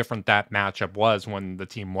how different that matchup was when the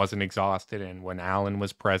team wasn't exhausted and when Allen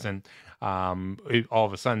was present. All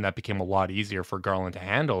of a sudden that became a lot easier for Garland to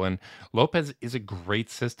handle, and Lopez is a great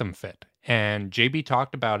system fit. And JB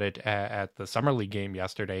talked about it at the Summer League game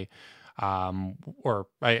yesterday, or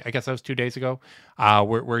I guess that was 2 days ago,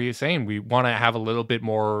 where you're saying we want to have a little bit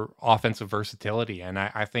more offensive versatility. And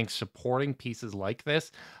I think supporting pieces like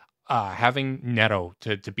this, having Neto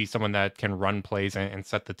to be someone that can run plays and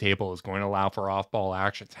set the table is going to allow for off-ball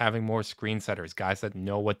actions. Having more screen setters, guys that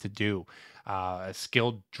know what to do, a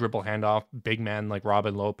skilled dribble handoff, big man like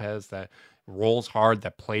Robin Lopez that rolls hard,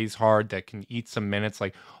 that plays hard, that can eat some minutes.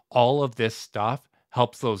 Like all of this stuff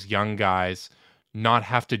helps those young guys not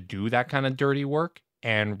have to do that kind of dirty work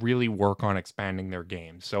and really work on expanding their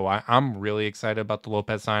game. So I'm really excited about the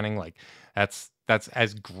Lopez signing. Like that's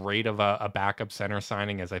as great of a backup center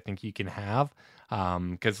signing as I think you can have.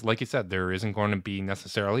 Because like you said, there isn't going to be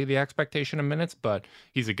necessarily the expectation of minutes, but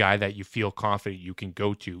he's a guy that you feel confident you can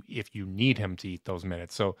go to if you need him to eat those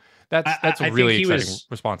minutes. So that's a really exciting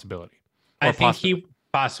responsibility. I think he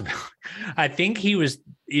possibly. I think is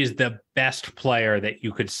the best player that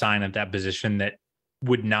you could sign at that position that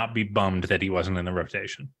would not be bummed that he wasn't in the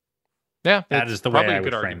rotation. Yeah, that is the way I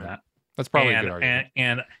would frame that. That's probably a good argument.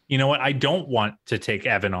 And you know what? I don't want to take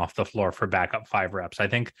Evan off the floor for backup 5 reps. I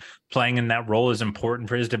think playing in that role is important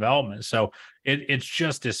for his development. So it's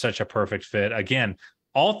just is such a perfect fit. Again,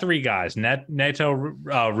 all 3 guys, Neto,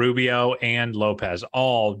 Rubio, and Lopez,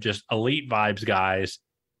 all just elite vibes guys,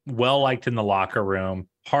 well liked in the locker room,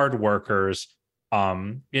 hard workers.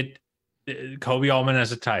 Kobe Altman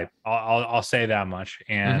as a type. I'll say that much.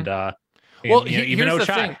 And even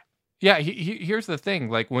Ochai. Yeah, here's the thing.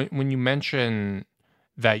 Like when you mention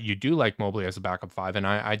that you do like Mobley as a backup 5, and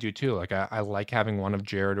I do too. Like I like having one of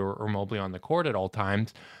Jared or Mobley on the court at all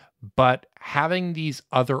times, but having these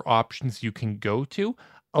other options you can go to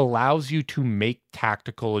allows you to make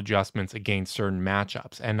tactical adjustments against certain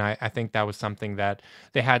matchups. And I think that was something that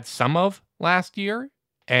they had some of last year,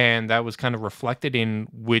 and that was kind of reflected in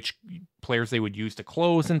which players they would use to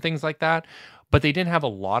close and things like that. But they didn't have a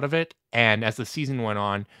lot of it. And as the season went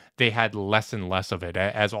on, they had less and less of it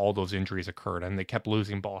as all those injuries occurred. And they kept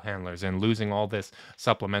losing ball handlers and losing all this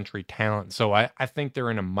supplementary talent. So I think they're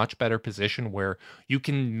in a much better position where you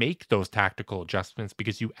can make those tactical adjustments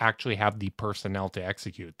because you actually have the personnel to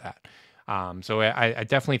execute that. So I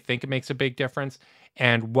definitely think it makes a big difference.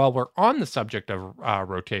 And while we're on the subject of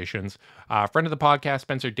rotations, a friend of the podcast,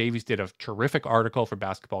 Spencer Davies, did a terrific article for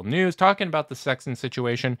Basketball News talking about the Sexton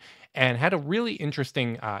situation and had a really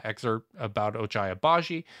interesting excerpt about Ochai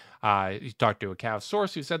Agbaji. He talked to a Cavs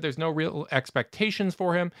source who said there's no real expectations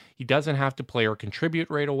for him. He doesn't have to play or contribute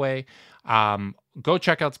right away. Go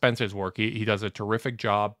check out Spencer's work. He does a terrific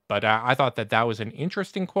job. But I thought that was an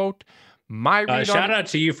interesting quote. Shout out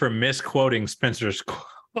to you for misquoting Spencer's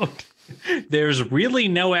quote. There's really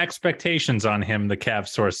no expectations on him, the Cavs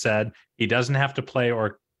source said. He doesn't have to play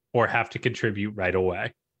or have to contribute right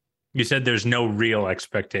away. You said there's no real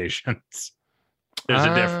expectations. There's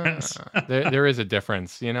a difference. There is a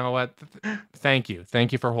difference. You know what? Thank you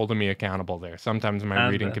for holding me accountable there. Sometimes my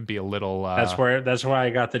reading could be a little. That's where I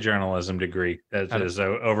got the journalism degree. That is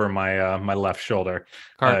over my my left shoulder.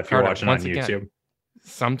 If you're watching on YouTube. Again,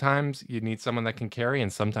 sometimes you need someone that can carry,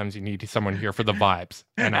 and sometimes you need someone here for the vibes.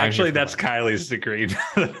 And actually, that's Kylie's degree.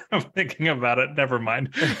 I'm thinking about it. Never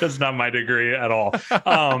mind. That's not my degree at all.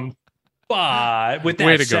 But with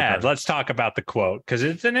that said, let's talk about the quote because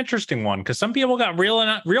it's an interesting one. Because some people got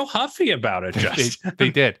real huffy about it. They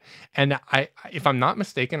did, and if I'm not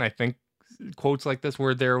mistaken, I think quotes like this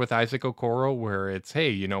were there with Isaac Okoro, where it's, hey,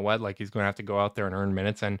 you know what, like he's going to have to go out there and earn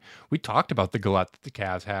minutes. And we talked about the glut that the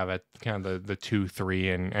Cavs have at kind of the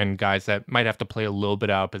 2-3 and guys that might have to play a little bit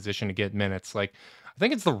out of position to get minutes. Like, I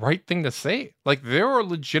think it's the right thing to say. Like, there are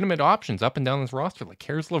legitimate options up and down this roster. Like,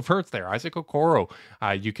 Caris LeVert's there, Isaac Okoro.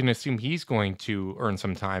 You can assume he's going to earn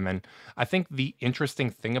some time. And I think the interesting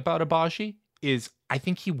thing about Agbaji is I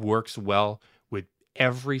think he works well with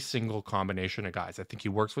every single combination of guys. I think he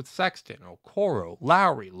works with Sexton, Okoro,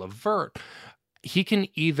 Lowry, LeVert. He can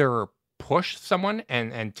either push someone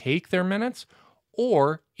and take their minutes,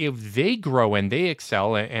 or if they grow and they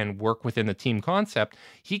excel and work within the team concept,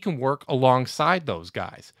 he can work alongside those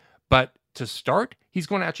guys. But to start, he's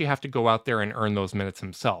going to actually have to go out there and earn those minutes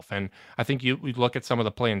himself. And I think we look at some of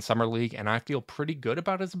the play in Summer League, and I feel pretty good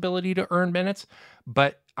about his ability to earn minutes.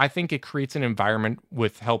 But I think it creates an environment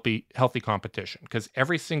with healthy competition, because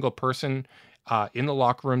every single person in the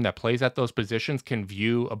locker room that plays at those positions can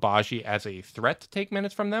view Agbaji as a threat to take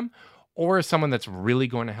minutes from them, or as someone that's really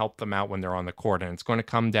going to help them out when they're on the court. And it's going to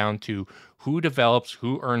come down to who develops,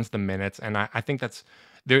 who earns the minutes. And I think that's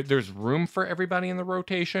there's room for everybody in the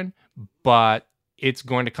rotation, but it's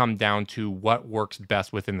going to come down to what works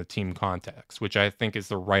best within the team context, which I think is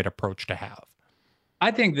the right approach to have.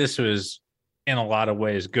 I think this was, in a lot of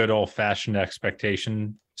ways, good old-fashioned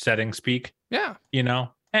expectation setting speak. Yeah.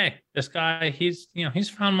 Hey, this guy, he's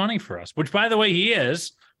found money for us, which, by the way, he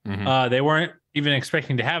is. They weren't even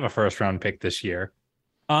expecting to have a first-round pick this year.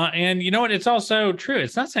 And you know what? It's also true.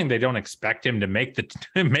 It's not saying they don't expect him to make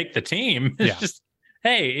the team. It's just,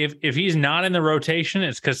 hey, if he's not in the rotation,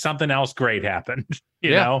 it's because something else great happened,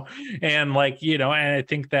 you know? And and I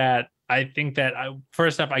think that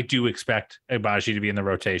first up, I do expect Agbaji to be in the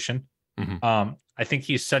rotation. I think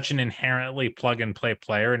he's such an inherently plug and play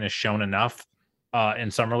player and has shown enough in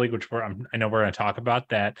Summer League, which I know we're going to talk about,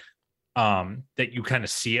 that you kind of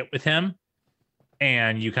see it with him.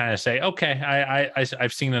 And you kind of say, okay,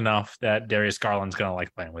 I've seen enough that Darius Garland's going to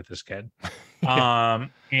like playing with this kid.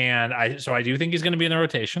 And I do think he's going to be in the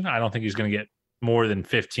rotation. I don't think he's going to get more than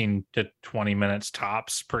 15 to 20 minutes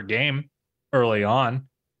tops per game early on.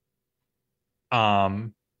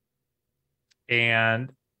 And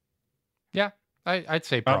yeah, I'd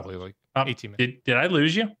say probably 18 minutes. Did I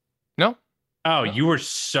lose you? No. Oh,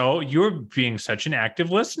 no. You were being such an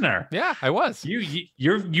active listener. Yeah, I was.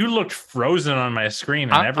 You looked frozen on my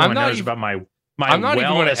screen, and everyone knows about my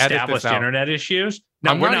well-established internet issues.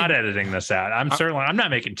 No, we're not editing this out. I'm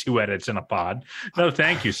not making 2 edits in a pod. No,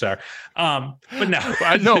 thank you, sir. But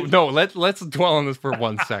no, no. Let's dwell on this for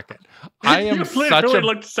 1 second. I am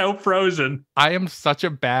looked so frozen. I am such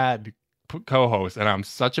a bad co-host, and I'm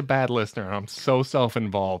such a bad listener, and I'm so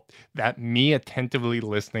self-involved that me attentively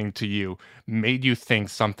listening to you made you think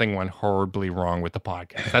something went horribly wrong with the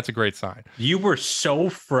podcast. That's a great sign. You were so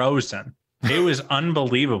frozen. It was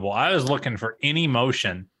unbelievable. I was looking for any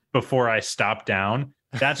motion before I stopped down.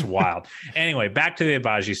 That's wild. Anyway, back to the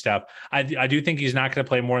Agbaji stuff. I do think he's not going to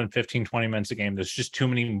play more than 15, 20 minutes a game. There's just too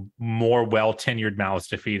many more well-tenured mouths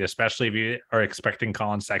to feed, especially if you are expecting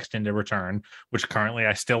Colin Sexton to return, which currently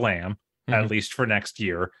I still am. At least for next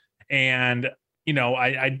year. And,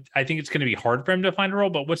 I think it's going to be hard for him to find a role.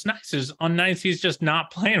 But what's nice is on nights he's just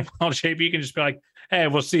not playing well, JB can just be like, hey,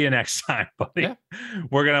 we'll see you next time, buddy. Yeah.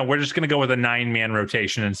 We're just gonna go with a 9-man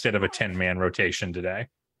rotation instead of a 10-man rotation today.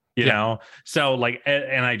 You know? So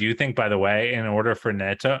and I do think, by the way, in order for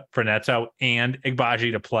Neto and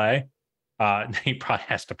Agbaji to play, he probably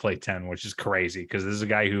has to play 10, which is crazy because this is a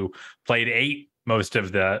guy who played 8 most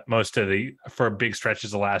of the for big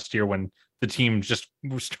stretches of last year when the team just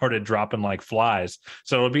started dropping like flies.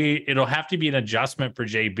 So it'll have to be an adjustment for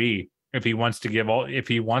JB if he wants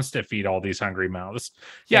to feed all these hungry mouths.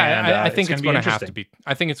 Yeah, I think it's going to have to be.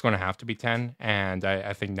 I think it's going to have to be 10, and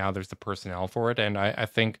I think now there's the personnel for it, and I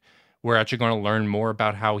think we're actually going to learn more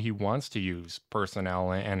about how he wants to use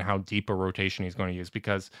personnel and how deep a rotation he's going to use.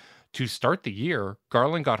 Because to start the year,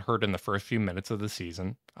 Garland got hurt in the first few minutes of the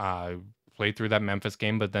season. Played through that Memphis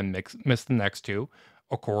game, but then missed the next 2.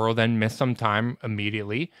 Okoro then missed some time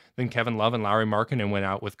immediately. Then Kevin Love and Lauri Markkanen went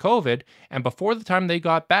out with COVID. And before the time they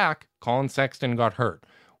got back, Colin Sexton got hurt.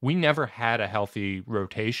 We never had a healthy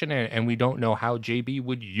rotation, and we don't know how JB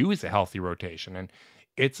would use a healthy rotation. And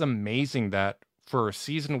it's amazing that for a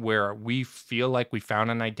season where we feel like we found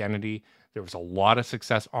an identity, there was a lot of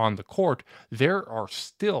success on the court, there are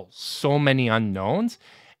still so many unknowns.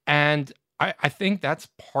 And I think that's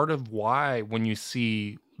part of why when you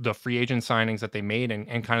see the free agent signings that they made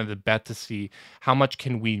and kind of the bet to see how much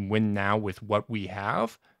can we win now with what we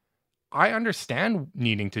have, I understand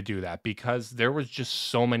needing to do that because there was just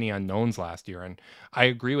so many unknowns last year. And I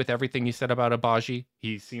agree with everything you said about Agbaji.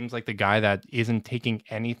 He seems like the guy that isn't taking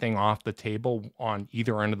anything off the table on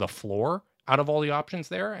either end of the floor out of all the options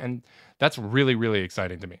there. And that's really, really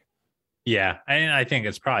exciting to me. Yeah, and I think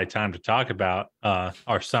it's probably time to talk about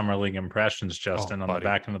our Summer League impressions, Justin, on the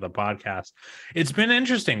back end of the podcast. It's been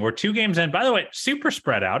interesting. We're 2 games in. By the way, super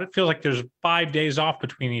spread out. It feels like there's 5 days off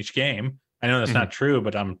between each game. I know that's not true,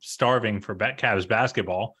 but I'm starving for Cavs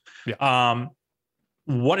basketball. Yeah.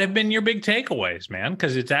 What have been your big takeaways, man?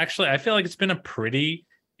 Because it's actually, I feel like it's been a pretty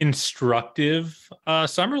instructive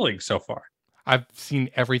Summer League so far. I've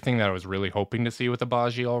seen everything that I was really hoping to see with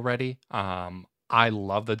Agbaji already. I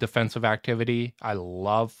love the defensive activity. I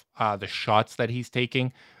love the shots that he's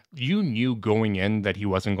taking. you knew going in that he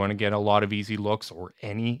wasn't going to get a lot of easy looks or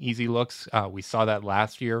any easy looks. We saw that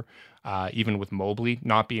last year, even with Mobley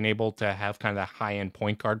not being able to have kind of that high end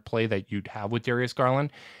point guard play that you'd have with Darius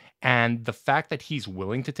Garland. And the fact that he's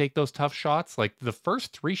willing to take those tough shots, like the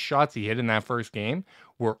first 3 shots he hit in that first game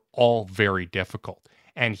were all very difficult.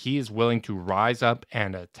 And he is willing to rise up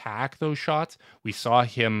and attack those shots. We saw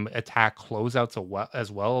him attack closeouts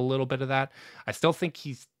as well, a little bit of that. I still think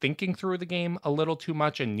he's thinking through the game a little too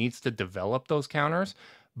much and needs to develop those counters.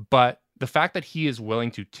 But the fact that he is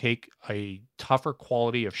willing to take a tougher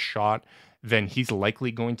quality of shot than he's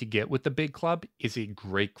likely going to get with the big club is a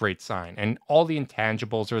great, great sign. And all the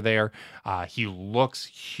intangibles are there. He looks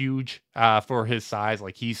huge for his size.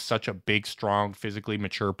 Like he's such a big, strong, physically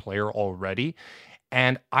mature player already.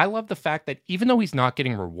 And I love the fact that even though he's not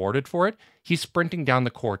getting rewarded for it, he's sprinting down the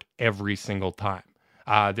court every single time.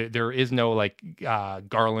 There is no like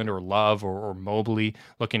Garland or Love or Mobley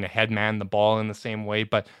looking to headman the ball in the same way,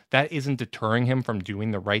 but that isn't deterring him from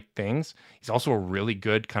doing the right things. He's also a really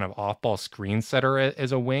good kind of off-ball screen setter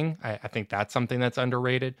as a wing. I think that's something that's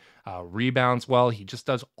underrated. Rebounds well. He just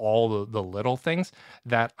does all the little things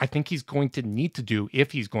that I think he's going to need to do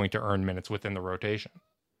if he's going to earn minutes within the rotation.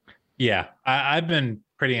 Yeah, I've been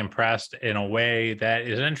pretty impressed in a way that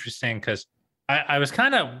is interesting because I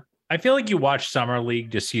feel like you watch Summer League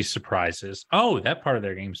to see surprises. Oh, that part of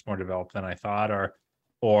their game's more developed than I thought, or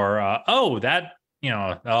that's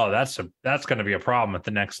going to be a problem at the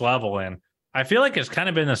next level. And I feel like it's kind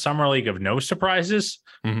of been the Summer League of no surprises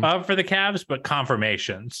for the Cavs, but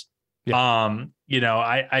confirmations. Yeah.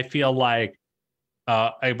 I feel like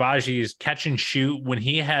Agbaji's catch and shoot, when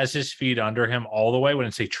he has his feet under him all the way, when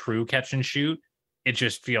it's a true catch and shoot, it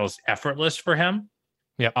just feels effortless for him.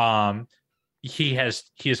 Yeah. He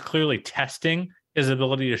is clearly testing his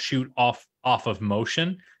ability to shoot off of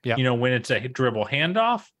motion. Yeah. When it's a dribble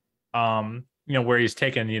handoff, where he's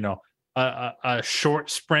taken, a short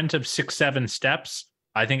sprint of 6-7 steps.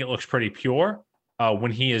 I think it looks pretty pure.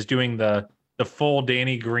 When he is doing the full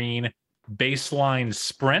Danny Green baseline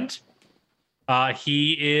sprint,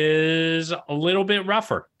 he is a little bit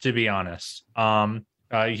rougher, to be honest.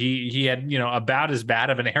 He had, about as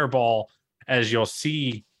bad of an air ball as you'll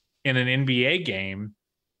see in an NBA game.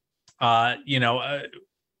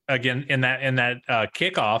 Again, in that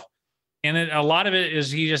kickoff, and a lot of it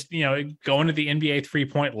is he just, going to the NBA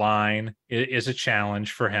 3-point line is a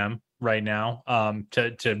challenge for him right now.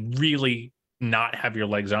 To really not have your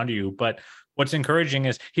legs under you. But what's encouraging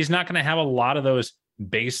is he's not going to have a lot of those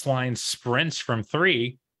baseline sprints from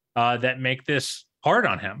 3 that make this hard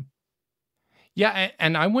on him. Yeah,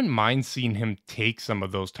 and I wouldn't mind seeing him take some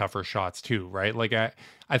of those tougher shots too, right? Like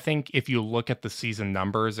I think if you look at the season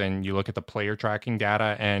numbers and you look at the player tracking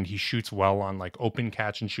data, and he shoots well on like open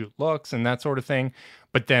catch and shoot looks and that sort of thing,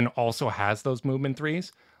 but then also has those movement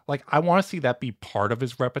threes. Like I want to see that be part of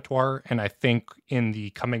his repertoire. And I think in the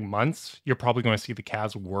coming months, you're probably going to see the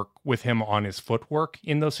Cavs work with him on his footwork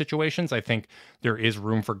in those situations. I think there is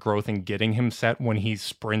room for growth in getting him set when he's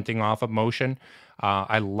sprinting off of motion.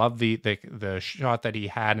 I love the shot that he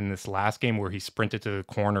had in this last game where he sprinted to the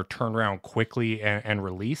corner, turned around quickly and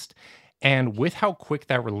released. And with how quick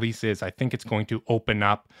that release is, I think it's going to open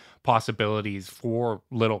up possibilities for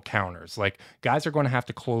little counters. Like guys are going to have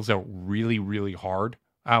to close out really, really hard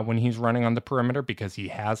when he's running on the perimeter because he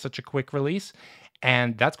has such a quick release.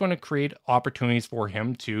 And that's going to create opportunities for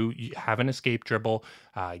him to have an escape dribble,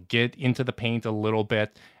 get into the paint a little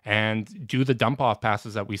bit, and do the dump off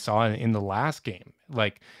passes that we saw in the last game.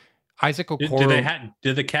 Like Isaac Okoro.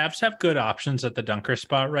 Do the Cavs have good options at the dunker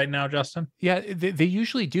spot right now, Justin? Yeah, they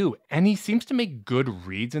usually do. And he seems to make good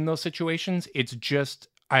reads in those situations. It's just,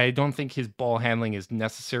 I don't think his ball handling is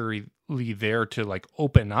necessarily there to like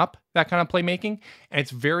open up that kind of playmaking. And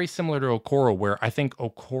it's very similar to Okoro, where I think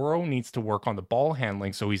Okoro needs to work on the ball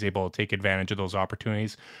handling so he's able to take advantage of those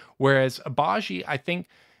opportunities. Whereas Agbaji, I think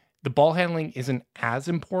the ball handling isn't as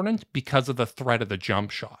important because of the threat of the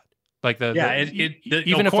jump shot. Like even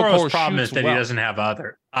Okoro's problem is that he doesn't have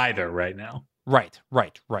either right now. Right.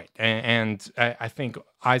 And I think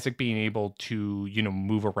Isaac being able to,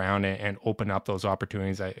 move around and open up those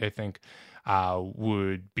opportunities, I think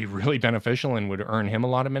would be really beneficial and would earn him a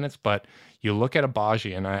lot of minutes. But you look at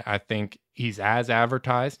Agbaji, and I think he's as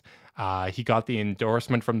advertised. He got the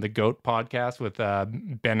endorsement from the GOAT podcast with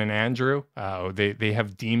Ben and Andrew. They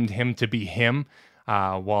have deemed him to be him,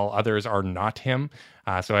 while others are not him.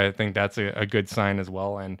 So I think that's a good sign as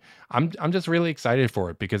well. And I'm just really excited for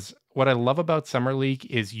it because what I love about Summer League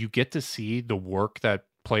is you get to see the work that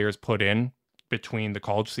players put in between the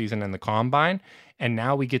college season and the combine. And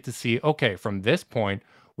now we get to see, okay, from this point,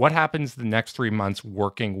 what happens the next 3 months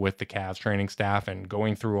working with the Cavs training staff and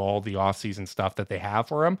going through all the offseason stuff that they have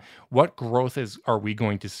for him? What growth are we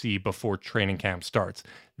going to see before training camp starts?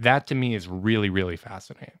 That to me is really, really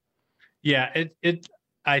fascinating. Yeah,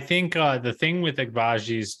 I think the thing with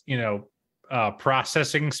Agbaji's,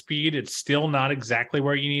 processing speed, it's still not exactly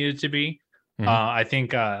where you need it to be. I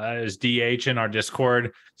think as DH in our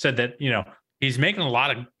Discord said that, he's making a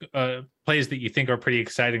lot of plays that you think are pretty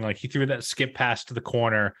exciting. Like he threw that skip pass to the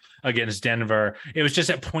corner against Denver. It was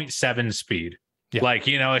just at 0.7 speed. Yeah. Like,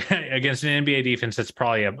 against an NBA defense, that's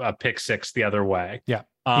probably a pick six the other way. Yeah.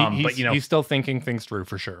 But he's still thinking things through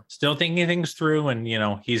for sure. Still thinking things through. And,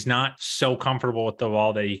 he's not so comfortable with the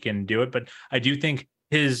ball that he can do it. But I do think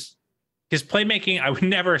his playmaking, I would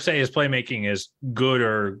never say his playmaking is good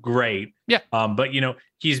or great. Yeah. But,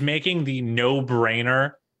 he's making the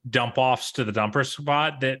no-brainer dump offs to the dunker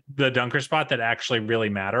spot that actually really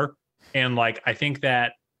matter. And I think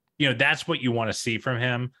that, that's what you want to see from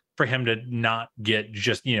him, for him to not get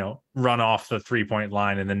just, run off the 3-point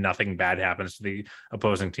line and then nothing bad happens to the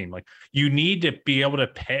opposing team. Like you need to be able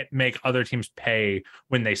to make other teams pay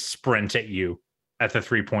when they sprint at you at the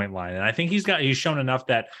 3-point line. And I think he's shown enough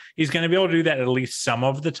that he's going to be able to do that at least some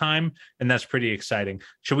of the time. And that's pretty exciting.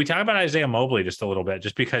 Should we talk about Isaiah Mobley just a little bit,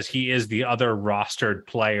 just because he is the other rostered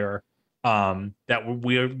player that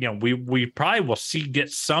we probably will see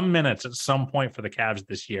get some minutes at some point for the Cavs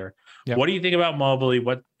this year. Yep. What do you think about Mobley?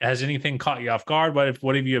 What has anything caught you off guard?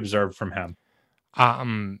 What have you observed from him?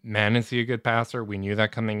 Man, is he a good passer? We knew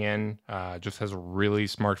that coming in. Just has a really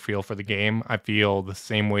smart feel for the game. I feel the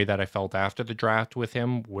same way that I felt after the draft with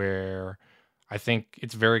him, where I think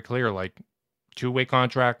it's very clear, like 2-way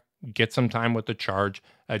contract, get some time with the charge,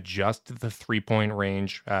 adjust the 3-point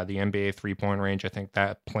range, the NBA 3-point range. I think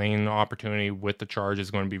that playing opportunity with the charge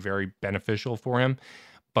is going to be very beneficial for him.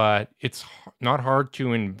 But it's not hard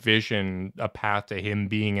to envision a path to him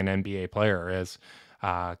being an NBA player as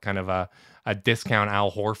kind of a discount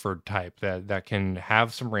Al Horford type that can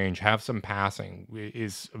have some range, have some passing,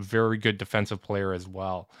 is a very good defensive player as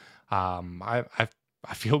well. I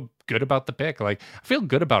feel good about the pick. Like I feel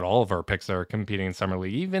good about all of our picks that are competing in Summer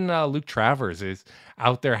League. Even Luke Travers is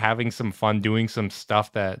out there having some fun, doing some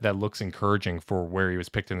stuff that looks encouraging for where he was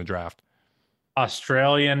picked in the draft.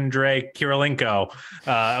 Australian Drake Kirilenko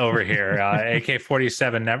over here,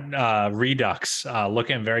 AK-47 Redux,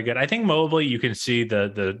 looking very good. I think Mobley, you can see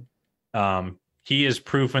he is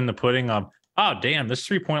proof in the pudding of, oh damn, this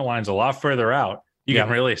 3-point line's a lot further out. You can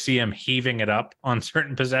really see him heaving it up on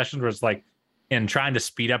certain possessions where it's like, and trying to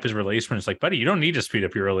speed up his release when it's like, buddy, you don't need to speed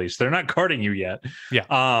up your release. They're not guarding you yet. Yeah.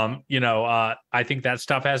 I think that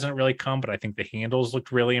stuff hasn't really come, but I think the handles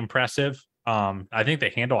looked really impressive. I think the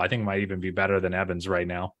handle, might even be better than Evans right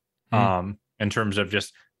now. In terms of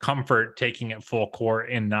just comfort, taking it full court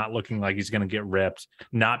and not looking like he's going to get ripped,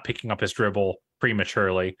 not picking up his dribble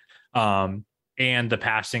prematurely. And the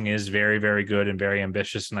passing is very, very good and very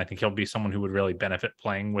ambitious. And I think he'll be someone who would really benefit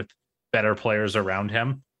playing with better players around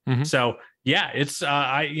him. Mm-hmm. So yeah, it's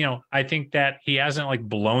I think that he hasn't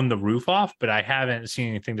blown the roof off, but I haven't seen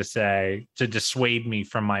anything to say to dissuade me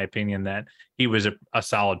from my opinion that he was a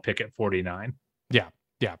solid pick at 49. Yeah,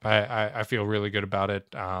 I feel really good about it.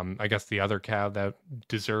 I guess the other Cav that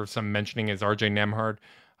deserves some mentioning is RJ Nembhard.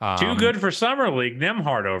 Too good for Summer League.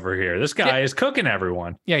 Nembhard over here. This guy is cooking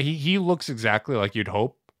everyone. Yeah, he looks exactly like you'd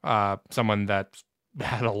hope. Someone that's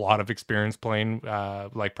had a lot of experience playing,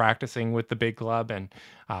 practicing with the big club and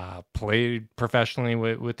played professionally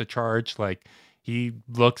with the Charge. Like he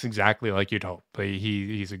looks exactly like you'd hope.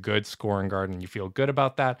 He's a good scoring guard, and you feel good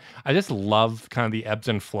about that. I just love kind of the ebbs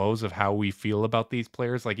and flows of how we feel about these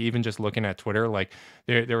players. Like even just looking at Twitter, like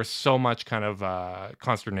there was so much kind of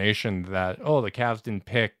consternation that the Cavs didn't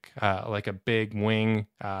pick like a big wing.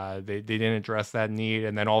 They didn't address that need,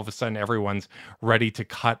 and then all of a sudden everyone's ready to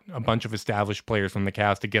cut a bunch of established players from the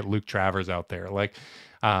Cavs to get Luke Travers out there. Like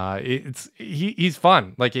he's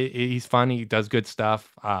fun. Like he's fun. He does good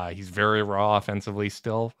stuff. He's very raw offensively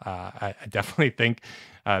still. I definitely think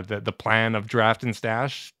the plan of draft and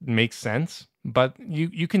stash makes sense. But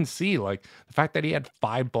you can see like the fact that he had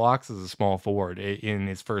 5 blocks as a small forward in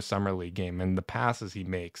his first Summer League game and the passes he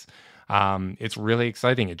makes. It's really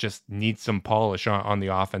exciting. It just needs some polish on the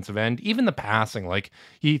offensive end. Even the passing, like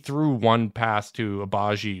he threw one pass to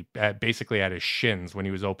Agbaji basically at his shins when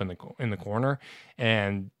he was open in the corner.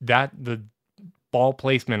 And the ball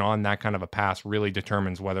placement on that kind of a pass really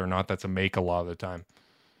determines whether or not that's a make a lot of the time.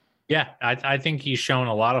 Yeah, I think he's shown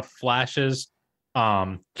a lot of flashes.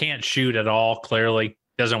 Can't shoot at all, clearly.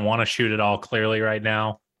 Doesn't want to shoot at all, clearly, right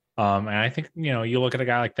now. And I think, you look at a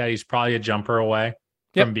guy like that, he's probably a jumper away.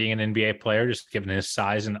 from being an NBA player, just given his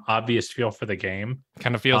size and obvious feel for the game.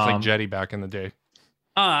 Kind of feels like Jetty back in the day.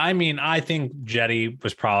 I mean, I think Jetty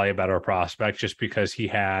was probably a better prospect just because he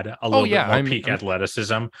had a little bit more peak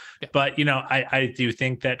athleticism. Yeah. But, you know, I do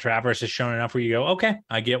think that Travers has shown enough where you go, okay,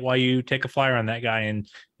 I get why you take a flyer on that guy. And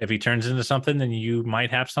if he turns into something, then you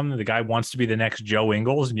might have something. The guy wants to be the next Joe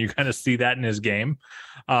Ingles, and you kind of see that in his game.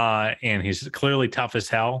 And he's clearly tough as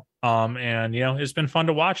hell. And, you know, it's been fun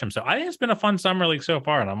to watch him. So I think it's been a fun summer league so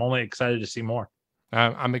far, and I'm only excited to see more.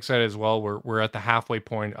 I'm excited as well. We're at the halfway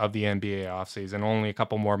point of the NBA offseason. Only a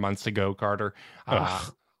couple more months to go, Carter.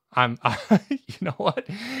 You know what?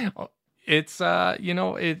 It's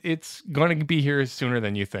it's going to be here sooner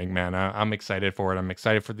than you think, man. I'm excited for it. I'm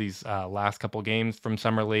excited for these last couple games from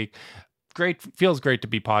Summer League. Feels great to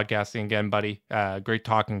be podcasting again, buddy. Great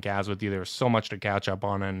talking Cavs with you. There's so much to catch up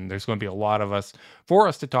on, and there's going to be a lot for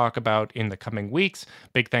us to talk about in the coming weeks.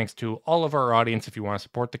 Big thanks to all of our audience. If you want to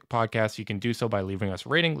support the podcast, you can do so by leaving us a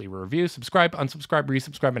rating, leave a review, subscribe, unsubscribe,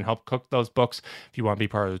 resubscribe, and help cook those books. If you want to be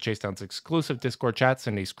part of the Chase Down's exclusive Discord chat,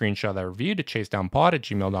 send a screenshot of that review to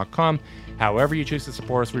chasedownpod@gmail.com. However you choose to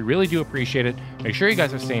support us, we really do appreciate it. Make sure you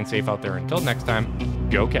guys are staying safe out there. Until next time,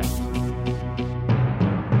 go Cavs.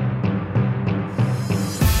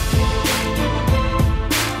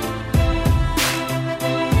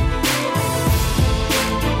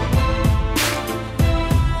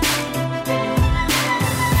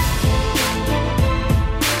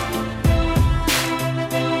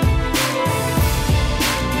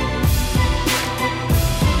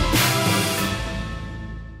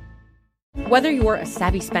 Whether you're a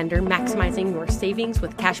savvy spender maximizing your savings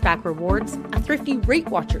with cashback rewards, a thrifty rate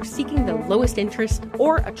watcher seeking the lowest interest,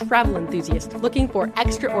 or a travel enthusiast looking for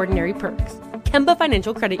extraordinary perks, Kemba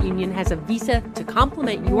Financial Credit Union has a visa to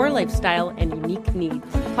complement your lifestyle and unique needs.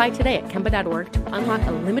 Apply today at Kemba.org to unlock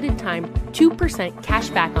a limited time 2% cash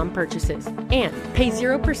back on purchases and pay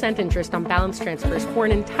 0% interest on balance transfers for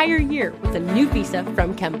an entire year with a new visa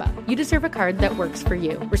from Kemba. You deserve a card that works for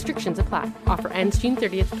you. Restrictions apply. Offer ends June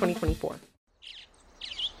 30th, 2024.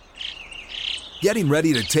 Getting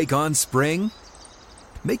ready to take on spring?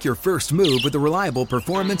 Make your first move with the reliable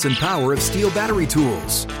performance and power of Steel battery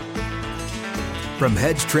tools. From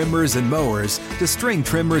hedge trimmers and mowers to string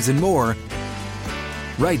trimmers and more,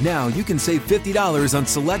 right now you can save $50 on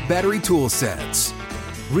select battery tool sets.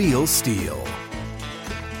 Real Steel.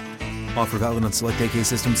 Offer valid on select AK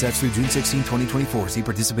system sets through June 16, 2024. See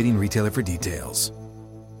participating retailer for details.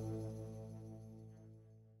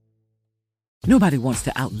 Nobody wants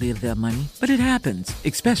to outlive their money, but it happens,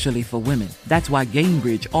 especially for women. That's why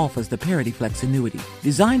Gainbridge offers the Parity Flex annuity,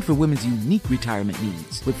 designed for women's unique retirement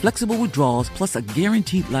needs, with flexible withdrawals plus a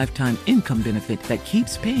guaranteed lifetime income benefit that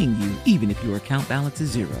keeps paying you even if your account balance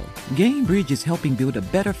is zero. Gainbridge is helping build a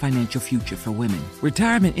better financial future for women.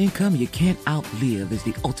 Retirement income you can't outlive is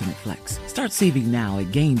the ultimate flex. Start saving now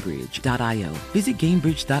at Gainbridge.io. Visit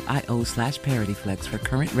Gainbridge.io/ParityFlex for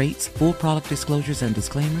current rates, full product disclosures and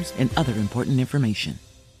disclaimers, and other important information.